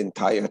forgets the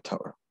entire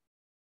Torah.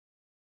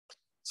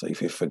 So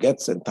if it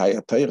forgets the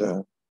entire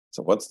Torah,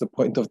 so what's the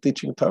point of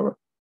teaching Torah?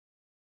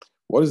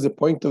 What is the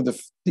point of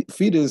the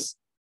fetus,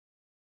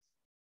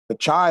 the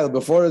child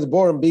before it's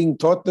born, being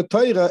taught the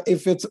Torah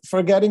if it's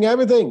forgetting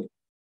everything?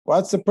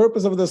 What's the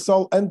purpose of the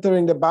soul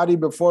entering the body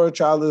before a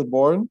child is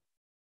born?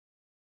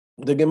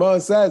 The Gemara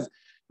says,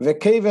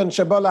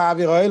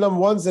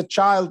 once a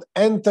child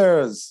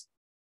enters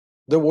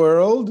the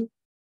world,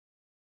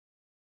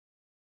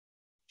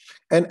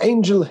 an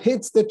angel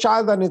hits the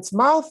child on its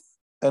mouth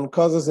and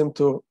causes him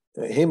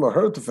or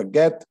her to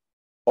forget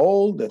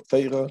all the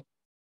Torah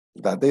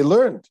that they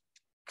learned.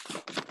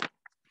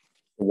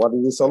 What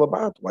is this all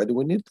about? Why do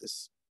we need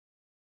this?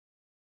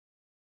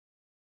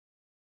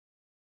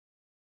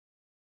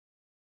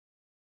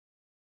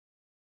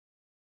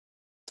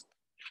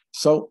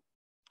 So,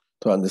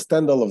 to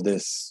understand all of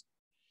this,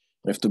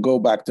 we have to go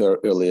back to our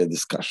earlier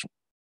discussion.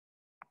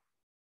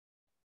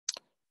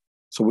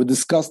 So we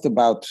discussed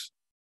about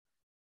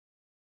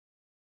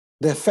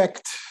the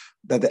effect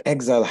that the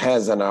exile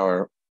has on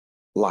our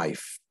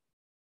life.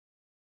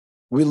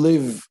 We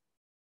live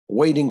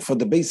waiting for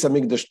the Beis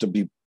HaMikdash to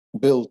be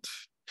built,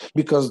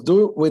 because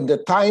when the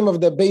time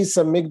of the Beis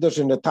HaMikdash,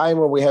 in the time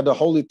when we had the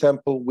Holy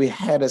Temple, we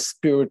had a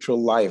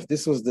spiritual life.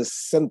 This was the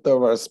center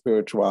of our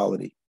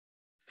spirituality.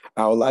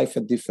 Our life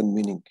had different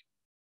meaning.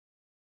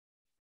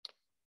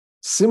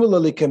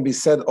 Similarly can be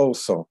said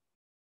also,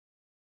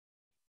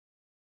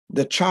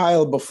 the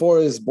child before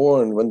he is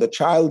born, when the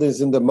child is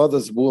in the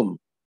mother's womb,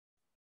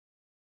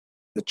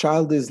 the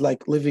child is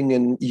like living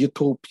in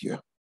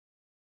utopia.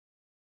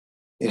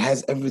 It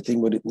has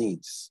everything what it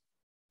needs.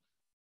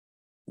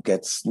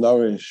 gets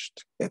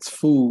nourished, gets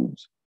food,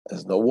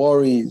 has no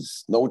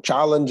worries, no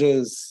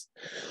challenges,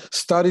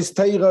 studies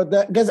Torah,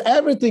 that gets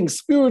everything,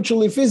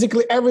 spiritually,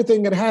 physically,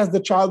 everything it has the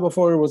child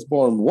before it was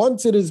born.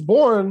 Once it is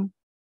born,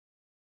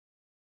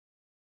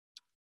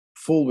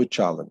 full with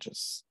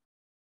challenges.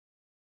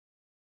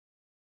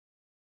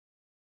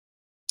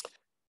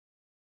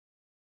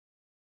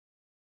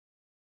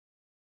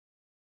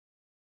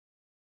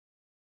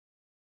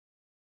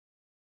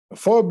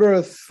 Before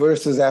birth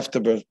versus after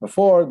birth.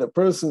 Before, the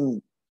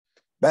person,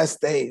 best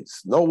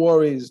days, no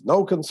worries,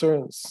 no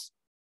concerns.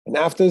 And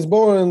after he's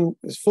born,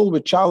 is full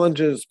with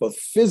challenges, both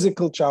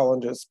physical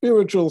challenges,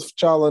 spiritual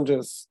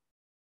challenges.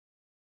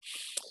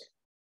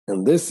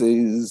 And this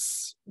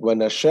is when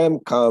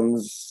Hashem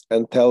comes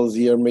and tells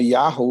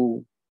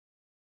Yirmiyahu,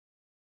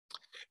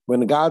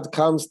 when God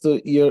comes to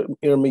Yirmiyahu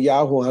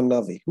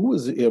Hanavi. Who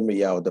is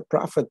Yirmiyahu? The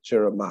prophet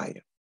Jeremiah.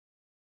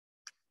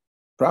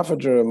 Prophet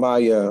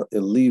Jeremiah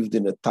lived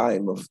in a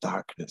time of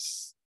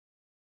darkness.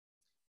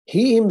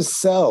 He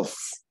himself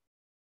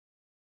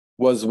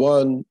was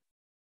one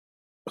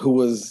who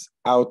was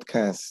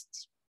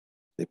outcast.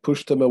 They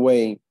pushed him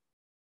away.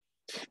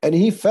 And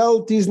he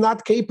felt he's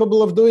not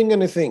capable of doing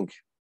anything.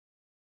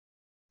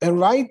 And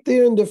right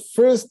there in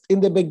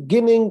the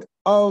beginning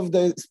of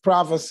this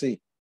prophecy,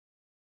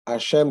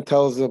 Hashem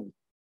tells him,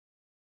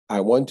 I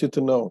want you to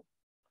know,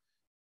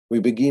 we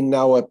begin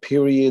now a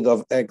period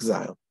of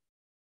exile.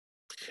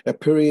 A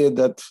period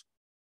that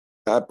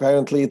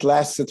apparently it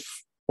lasted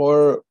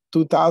for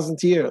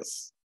 2,000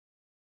 years.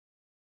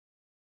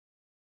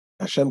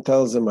 Hashem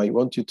tells him, I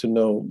want you to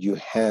know you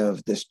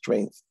have the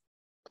strength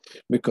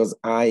because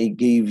I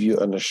gave you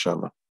a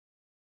neshama.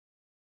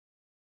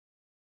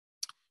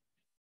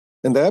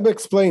 And the Rebbe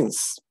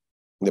explains,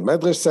 the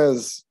Medrash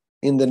says,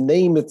 in the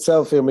name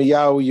itself,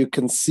 Yirmiyahu, you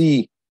can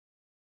see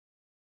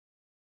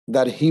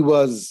that he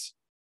was,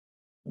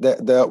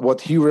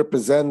 what he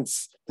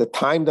represents, the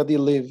time that he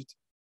lived,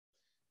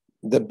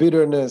 the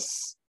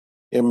bitterness.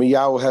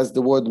 Yirmiyahu has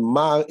the word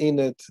mar in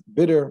it,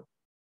 bitter.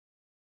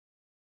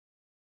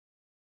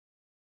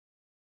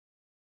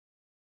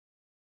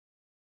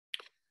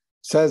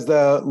 Says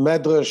the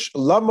Medrash,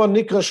 Lama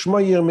nikra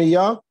shma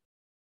Yirmiyah.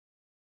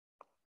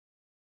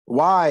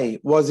 Why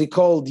was he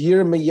called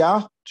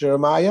Yirmiyah,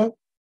 Jeremiah?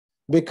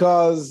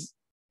 Because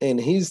in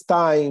his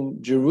time,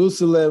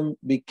 Jerusalem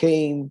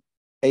became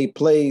a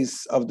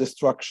place of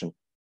destruction.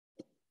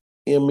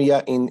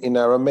 Yirmiyah in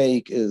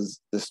Aramaic is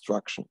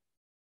destruction.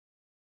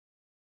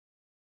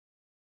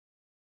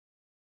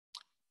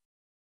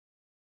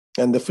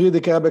 And the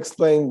Frierdiker Rebbe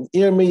explained,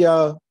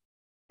 Yirmiyah,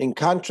 in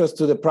contrast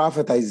to the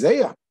prophet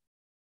Isaiah,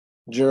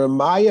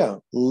 Jeremiah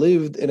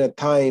lived in a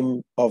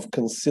time of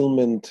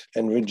concealment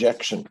and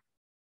rejection.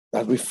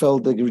 That we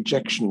felt the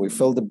rejection, we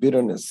felt the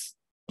bitterness.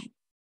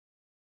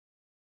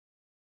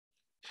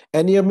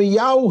 And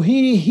Yirmiyahu,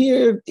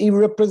 he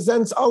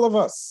represents all of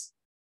us.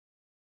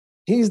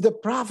 He's the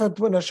prophet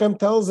when Hashem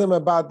tells him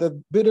about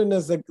the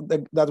bitterness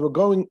that we're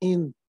going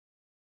in,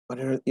 but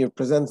he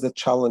represents the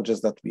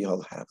challenges that we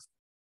all have.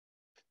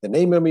 The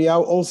name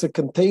Yirmiyahu also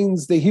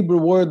contains the Hebrew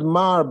word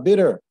mar,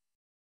 bitter.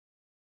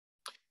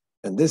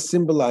 And this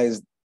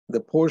symbolized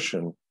the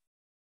portion,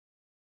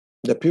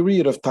 the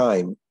period of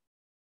time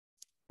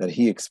that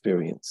he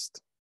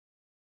experienced.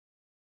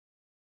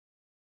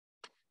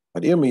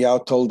 But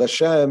Yirmiyahu told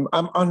Hashem,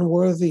 I'm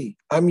unworthy,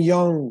 I'm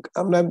young,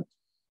 I'm not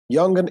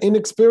young and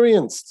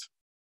inexperienced.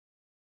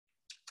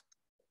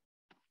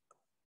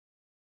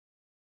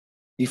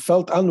 He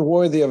felt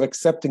unworthy of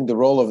accepting the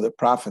role of the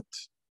prophet.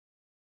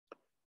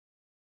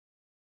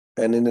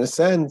 And in a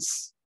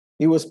sense,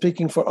 he was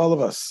speaking for all of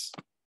us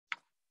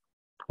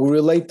who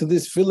relate to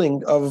this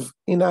feeling of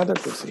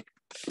inadequacy.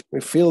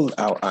 We feel,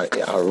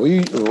 are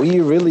we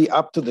really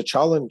up to the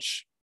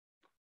challenge?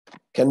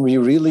 Can we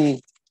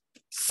really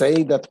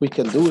say that we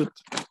can do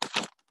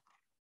it?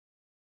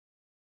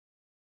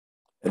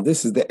 And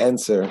this is the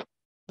answer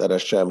that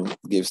Hashem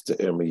gives to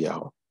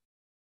Yirmiyahu.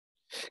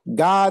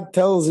 God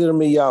tells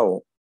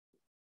Yirmiyahu,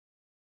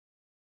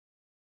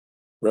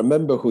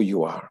 remember who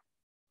you are.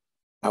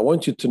 I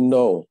want you to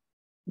know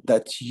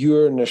that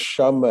you're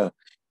neshama.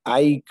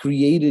 I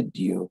created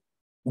you.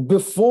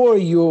 Before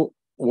you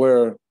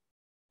were,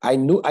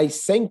 I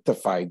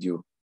sanctified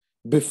you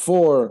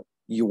before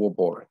you were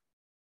born.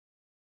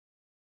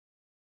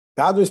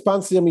 God's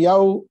response to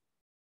Yirmiyahu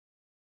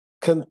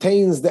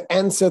contains the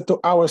answer to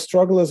our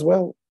struggle as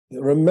well.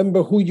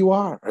 Remember who you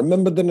are.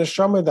 Remember the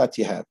neshama that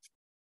you have.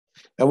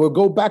 And we'll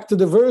go back to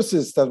the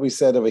verses that we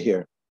said over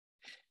here.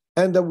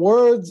 And the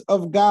words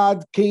of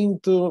God came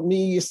to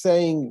me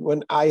saying,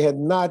 when I had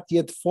not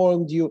yet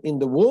formed you in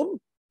the womb,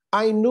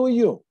 I knew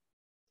you.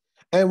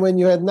 And when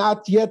you had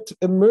not yet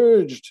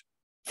emerged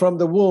from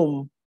the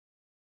womb,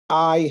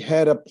 I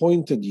had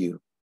appointed you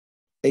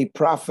a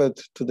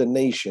prophet to the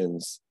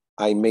nations.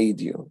 I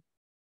made you.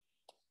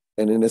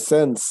 And in a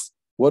sense,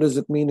 what does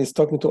it mean? He's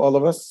talking to all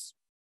of us.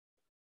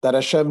 That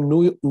Hashem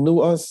knew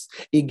us.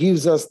 He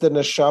gives us the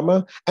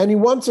neshama. And he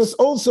wants us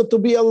also to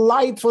be a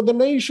light for the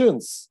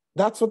nations.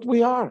 That's what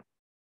we are.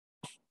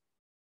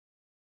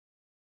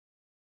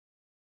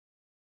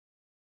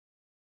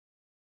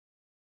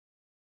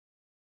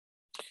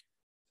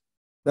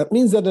 That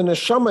means that the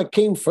neshama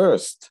came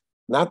first.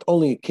 Not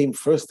only it came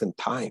first in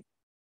time.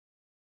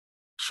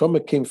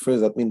 Neshama came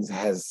first, that means it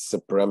has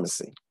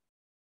supremacy.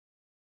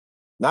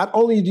 Not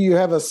only do you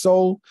have a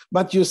soul,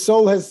 but your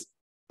soul has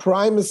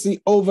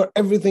primacy over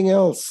everything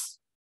else.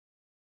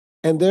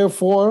 And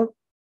therefore,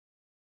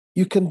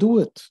 you can do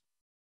it.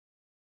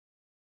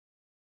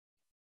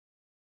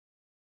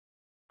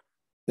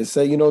 They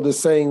say, you know, the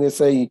saying, they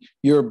say,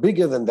 you're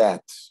bigger than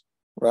that,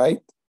 right?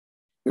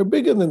 You're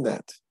bigger than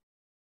that.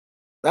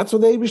 That's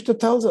what the Eibishter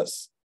tells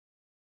us.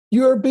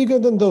 You're bigger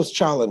than those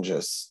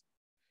challenges.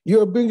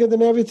 You're bigger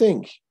than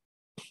everything.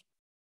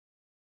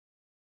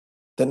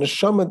 The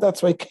neshama,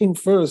 that's why it came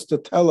first to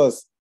tell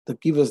us, to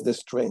give us the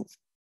strength.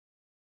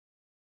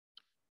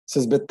 It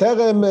says,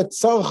 "Beterem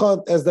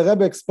etzarcha," as the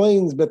Rebbe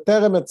explains,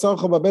 "Beterem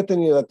etzarcha babeten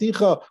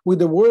yiraticha," with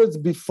the words,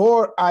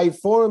 before I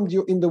formed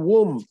you in the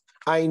womb,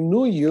 I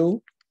knew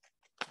you.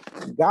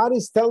 God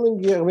is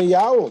telling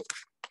Yirmiyahu,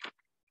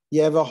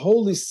 you have a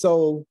holy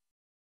soul,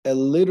 a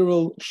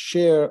literal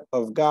share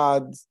of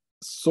God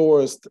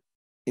sourced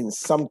in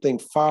something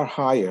far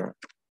higher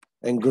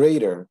and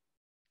greater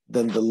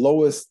than the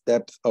lowest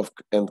depth of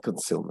and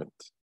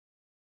concealment.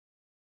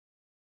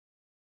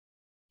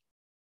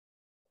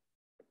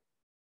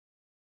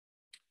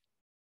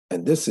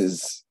 And this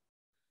is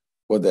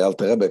what the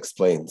Alter Rebbe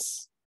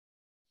explains.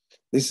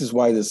 This is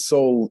why the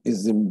soul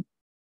is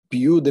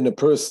imbued in a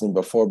person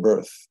before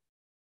birth.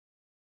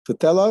 To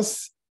tell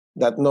us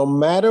that no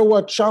matter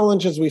what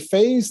challenges we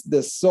face,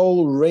 the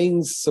soul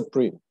reigns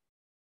supreme.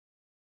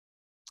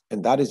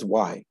 And that is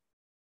why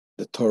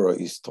the Torah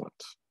is taught.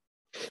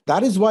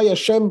 That is why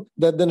Hashem,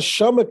 that the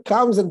Neshama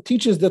comes and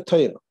teaches the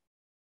Torah.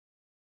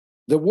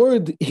 The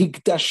word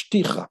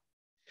hikdashticha,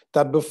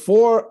 that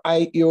before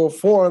you were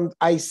formed,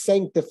 I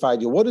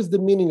sanctified you. What is the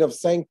meaning of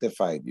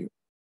sanctified you?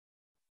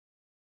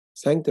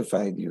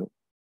 Sanctified you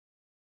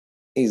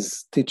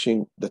is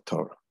teaching the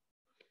Torah.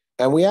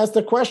 And we ask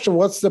the question,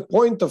 what's the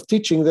point of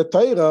teaching the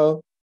Torah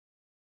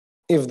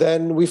if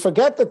then we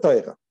forget the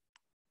Torah?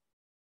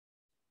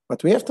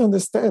 But we have to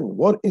understand,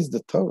 what is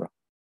the Torah?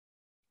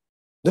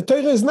 The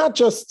Torah is not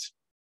just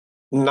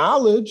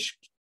knowledge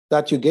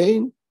that you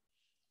gain.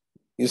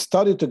 You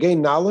study to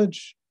gain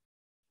knowledge.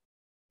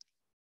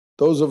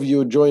 Those of you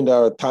who joined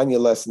our Tanya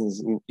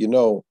lessons, you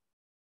know,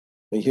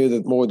 and hear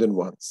that more than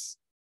once,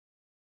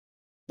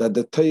 that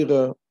the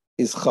Torah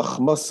is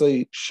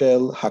Chachmasei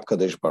Shel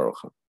HaKadosh Baruch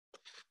Hu.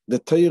 The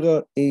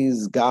Torah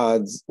is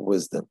God's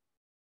wisdom.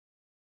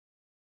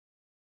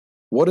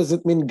 What does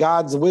it mean,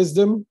 God's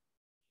wisdom?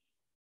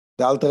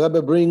 The Alter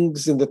Rebbe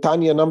brings in the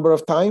Tanya a number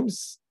of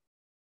times.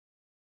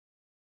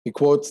 He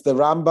quotes the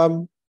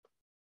Rambam,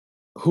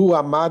 Hu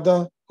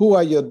Amada, Hu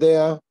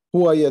Ayodea, Hu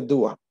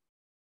Ayadua.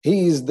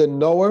 He is the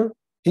knower,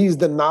 he's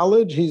the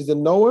knowledge, he's the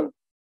knower,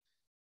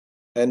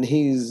 and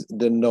he's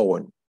the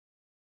known.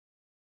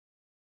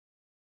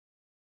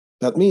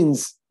 That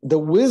means the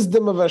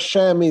wisdom of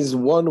Hashem is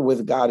one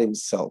with God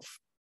himself.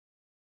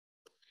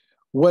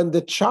 When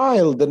the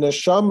child, the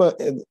neshama,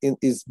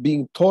 is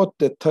being taught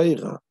the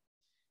Torah,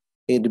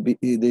 it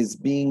is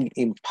being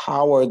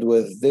empowered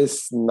with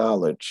this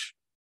knowledge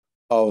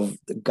of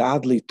the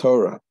godly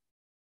Torah,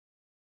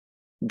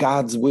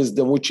 God's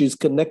wisdom, which is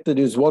connected,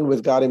 is one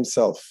with God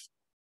himself.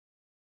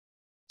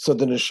 So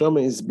the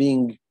neshama is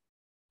being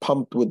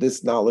pumped with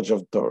this knowledge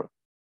of Torah.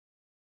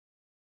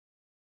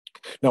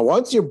 Now,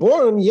 once you're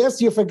born,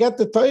 yes, you forget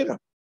the Torah.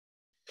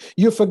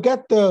 You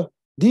forget the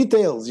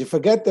details. You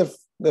forget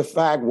the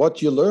fact,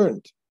 what you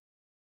learned.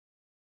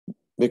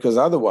 Because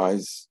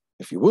otherwise,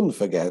 if you wouldn't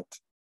forget,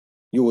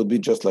 you would be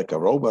just like a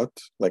robot,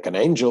 like an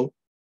angel,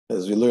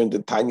 as we learned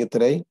in Tanya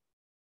today.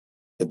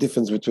 The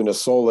difference between a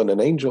soul and an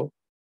angel.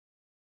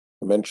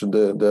 I mentioned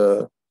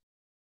the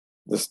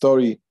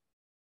story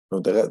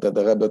of that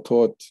the Rebbe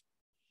taught.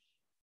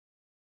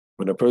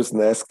 When a person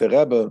asked the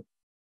Rebbe,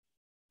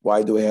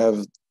 why do we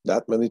have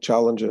that many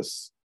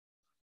challenges?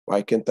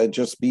 Why can't I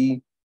just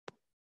be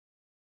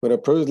with a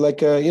person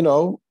like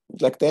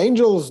like the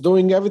angels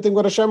doing everything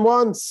what Hashem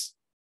wants?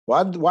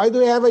 Why do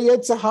we have a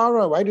Yetzer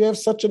Hara? Why do you have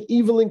such an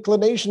evil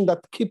inclination that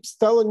keeps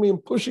telling me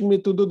and pushing me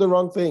to do the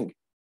wrong thing?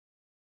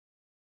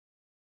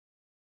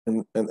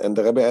 And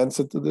the Rebbe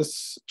answered to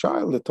this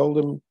child. They told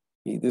him,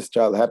 this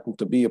child happened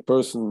to be a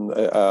person,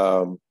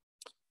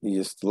 he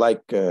used to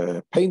like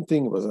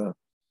painting,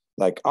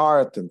 like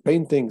art and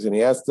paintings, and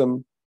he asked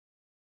them,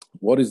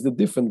 what is the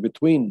difference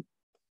between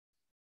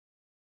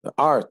the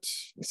art?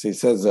 He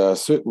says a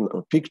certain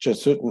picture,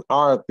 certain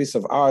art, piece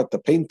of art, a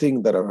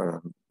painting that a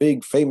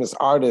big famous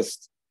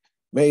artist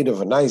made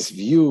of a nice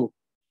view,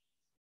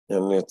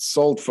 and it's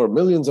sold for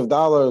millions of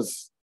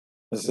dollars.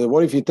 I said,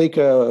 what if you take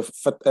a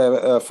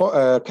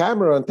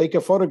camera and take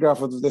a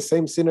photograph of the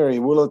same scenery?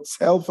 Will it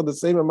sell for the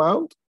same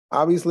amount?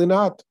 Obviously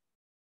not.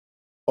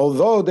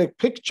 Although the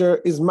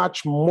picture is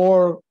much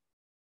more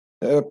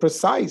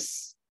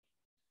precise,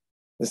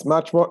 it's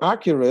much more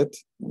accurate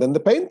than the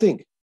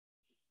painting.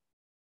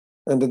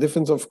 And the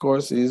difference, of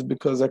course, is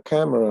because a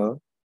camera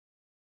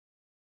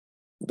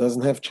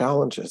doesn't have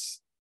challenges.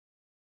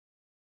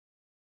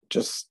 It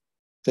just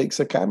takes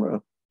a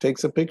camera.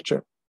 takes a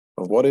picture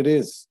of what it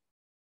is.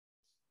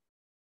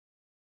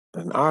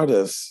 An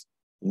artist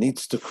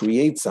needs to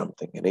create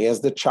something, and he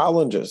has the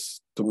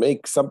challenges to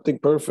make something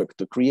perfect,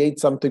 to create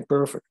something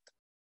perfect.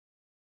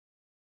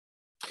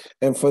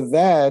 And for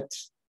that,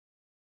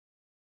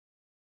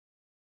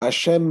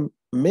 Hashem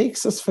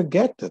makes us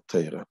forget the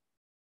Torah.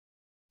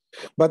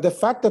 But the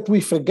fact that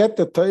we forget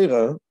the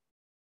Torah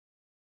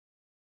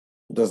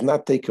does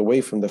not take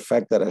away from the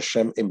fact that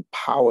Hashem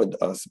empowered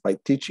us by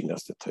teaching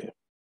us the Torah.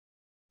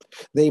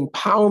 The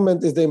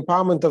empowerment is the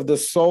empowerment of the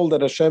soul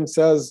that Hashem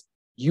says,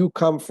 you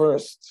come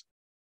first,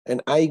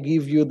 and I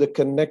give you the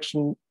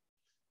connection,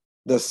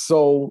 the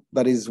soul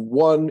that is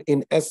one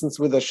in essence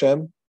with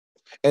Hashem,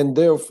 and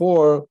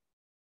therefore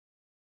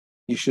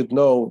you should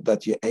know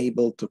that you're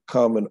able to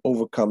come and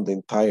overcome the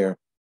entire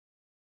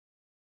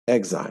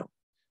exile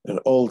and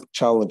all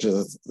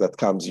challenges that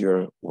comes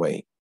your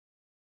way.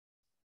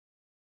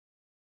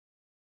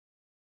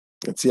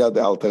 Let's see how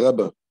the Alter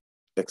Rebbe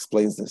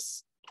explains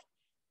this.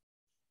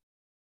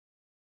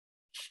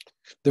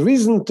 The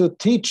reason to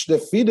teach the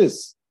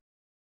fetus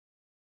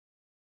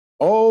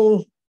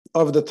all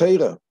of the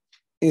Torah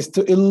is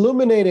to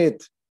illuminate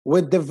it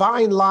with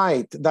divine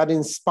light that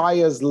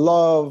inspires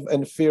love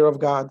and fear of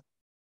God.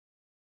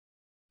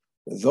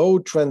 Though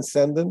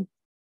transcendent,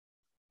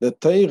 the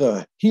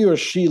Torah he or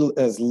she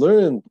has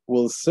learned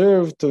will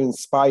serve to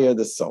inspire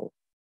the soul.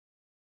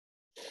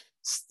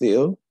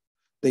 Still,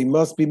 they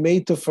must be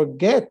made to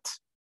forget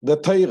the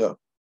Torah,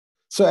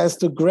 so as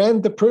to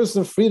grant the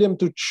person freedom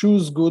to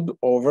choose good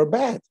over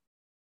bad.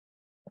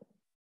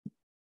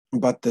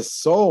 But the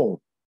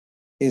soul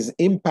is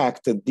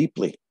impacted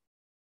deeply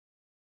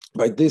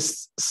by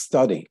this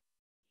study,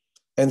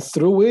 and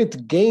through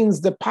it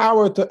gains the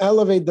power to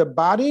elevate the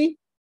body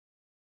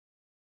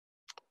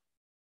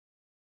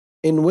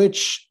in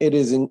which it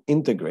is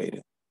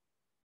integrated.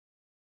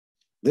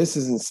 This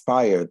is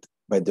inspired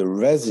by the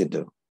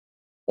residue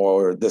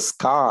or the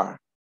scar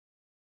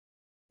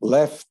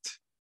left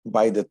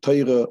by the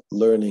Torah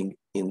learning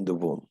in the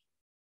womb.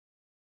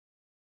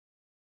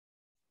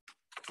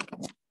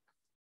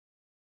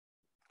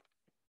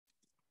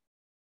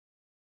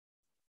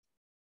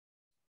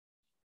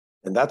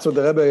 And that's what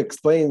the Rebbe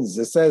explains.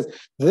 It says,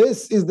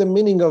 this is the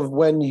meaning of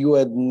when you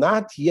had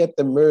not yet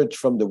emerged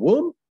from the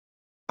womb,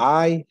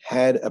 I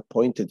had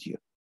appointed you.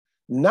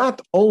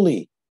 Not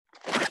only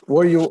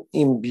were you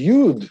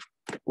imbued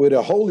with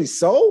a holy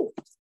soul,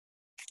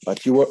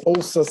 but you were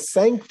also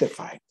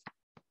sanctified.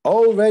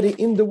 Already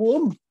in the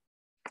womb,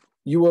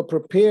 you were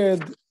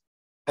prepared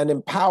and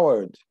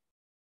empowered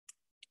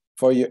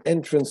for your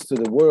entrance to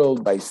the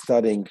world by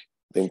studying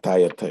the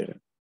entire Torah.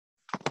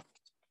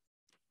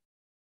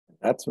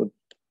 That's what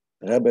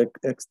Rebbe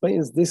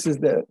explains. This is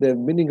the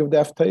meaning of the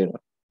haftarah.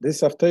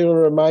 This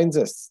haftarah reminds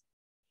us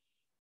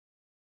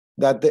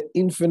that the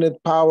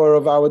infinite power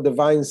of our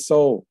divine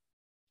soul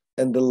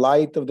and the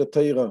light of the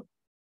Torah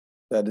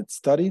that it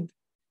studied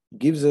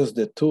gives us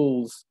the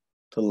tools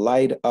to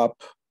light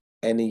up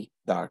any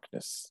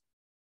darkness.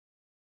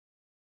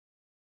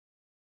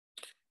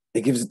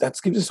 That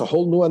gives us a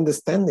whole new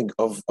understanding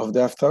of the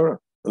haftarah.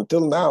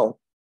 Until now,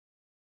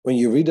 when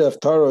you read the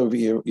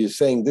haftarah, you're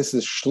saying this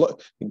is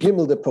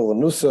Gimel de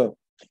Polanusa,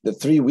 the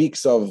 3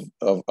 weeks of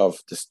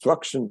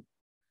destruction.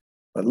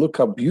 But look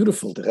how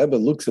beautiful the Rebbe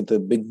looks at the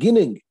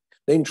beginning,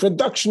 the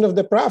introduction of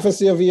the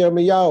prophecy of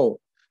Yirmiyahu,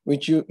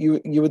 which you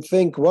would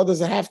think, what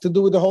does it have to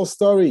do with the whole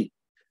story?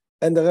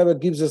 And the Rebbe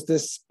gives us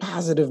this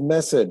positive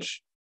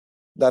message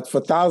that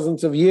for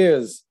thousands of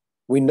years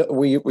we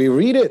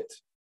read it.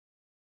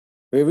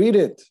 We read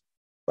it.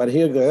 But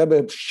here the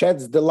Rebbe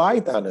sheds the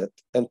light on it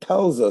and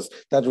tells us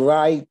that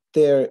right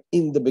there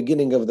in the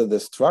beginning of the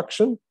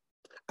destruction,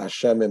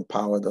 Hashem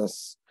empowered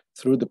us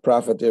through the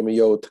prophet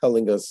Yirmiyahu,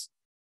 telling us,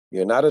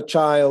 you're not a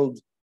child,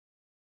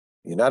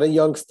 you're not a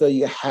youngster,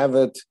 you have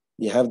it,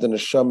 you have the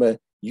neshama,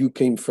 you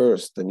came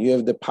first, and you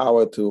have the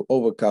power to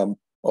overcome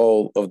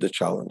all of the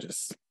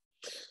challenges.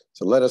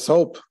 So let us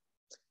hope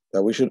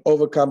that we should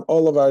overcome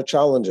all of our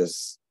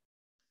challenges,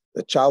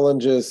 the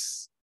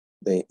challenges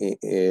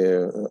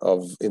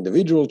of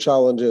individual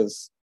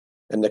challenges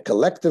and the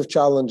collective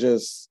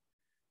challenges.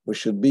 We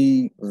should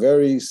be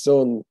very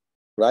soon,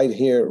 right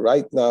here,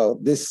 right now,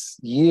 this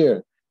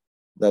year,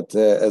 that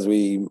as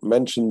we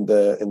mentioned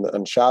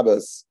on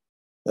Shabbos,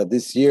 that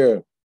this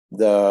year,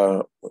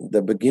 the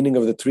beginning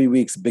of the 3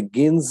 weeks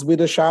begins with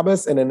the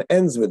Shabbos and then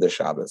ends with the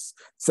Shabbos.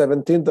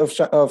 17th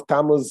of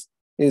Tammuz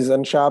is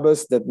on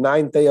Shabbos, the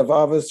 9th day of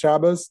Av is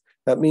Shabbos.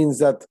 That means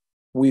that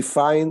we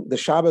find the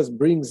Shabbos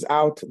brings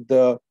out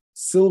the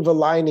silver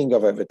lining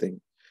of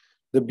everything.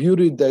 The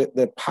beauty,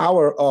 the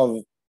power of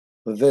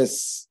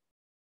this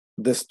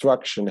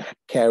destruction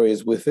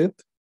carries with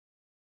it.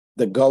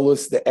 The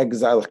galus, the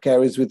exile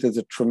carries with it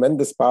a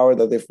tremendous power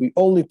that if we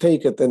only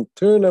take it and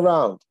turn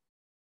around,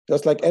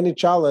 just like any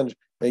challenge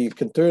that you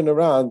can turn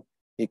around,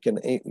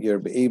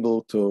 you're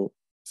able to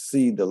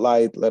see the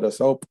light. Let us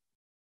hope.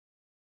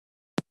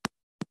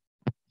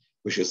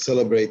 We should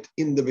celebrate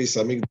in the Beis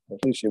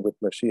Hamikdash with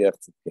Mashiach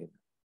Tzidkenu.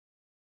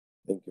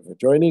 Thank you for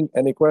joining.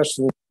 Any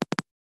questions?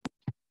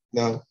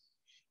 No.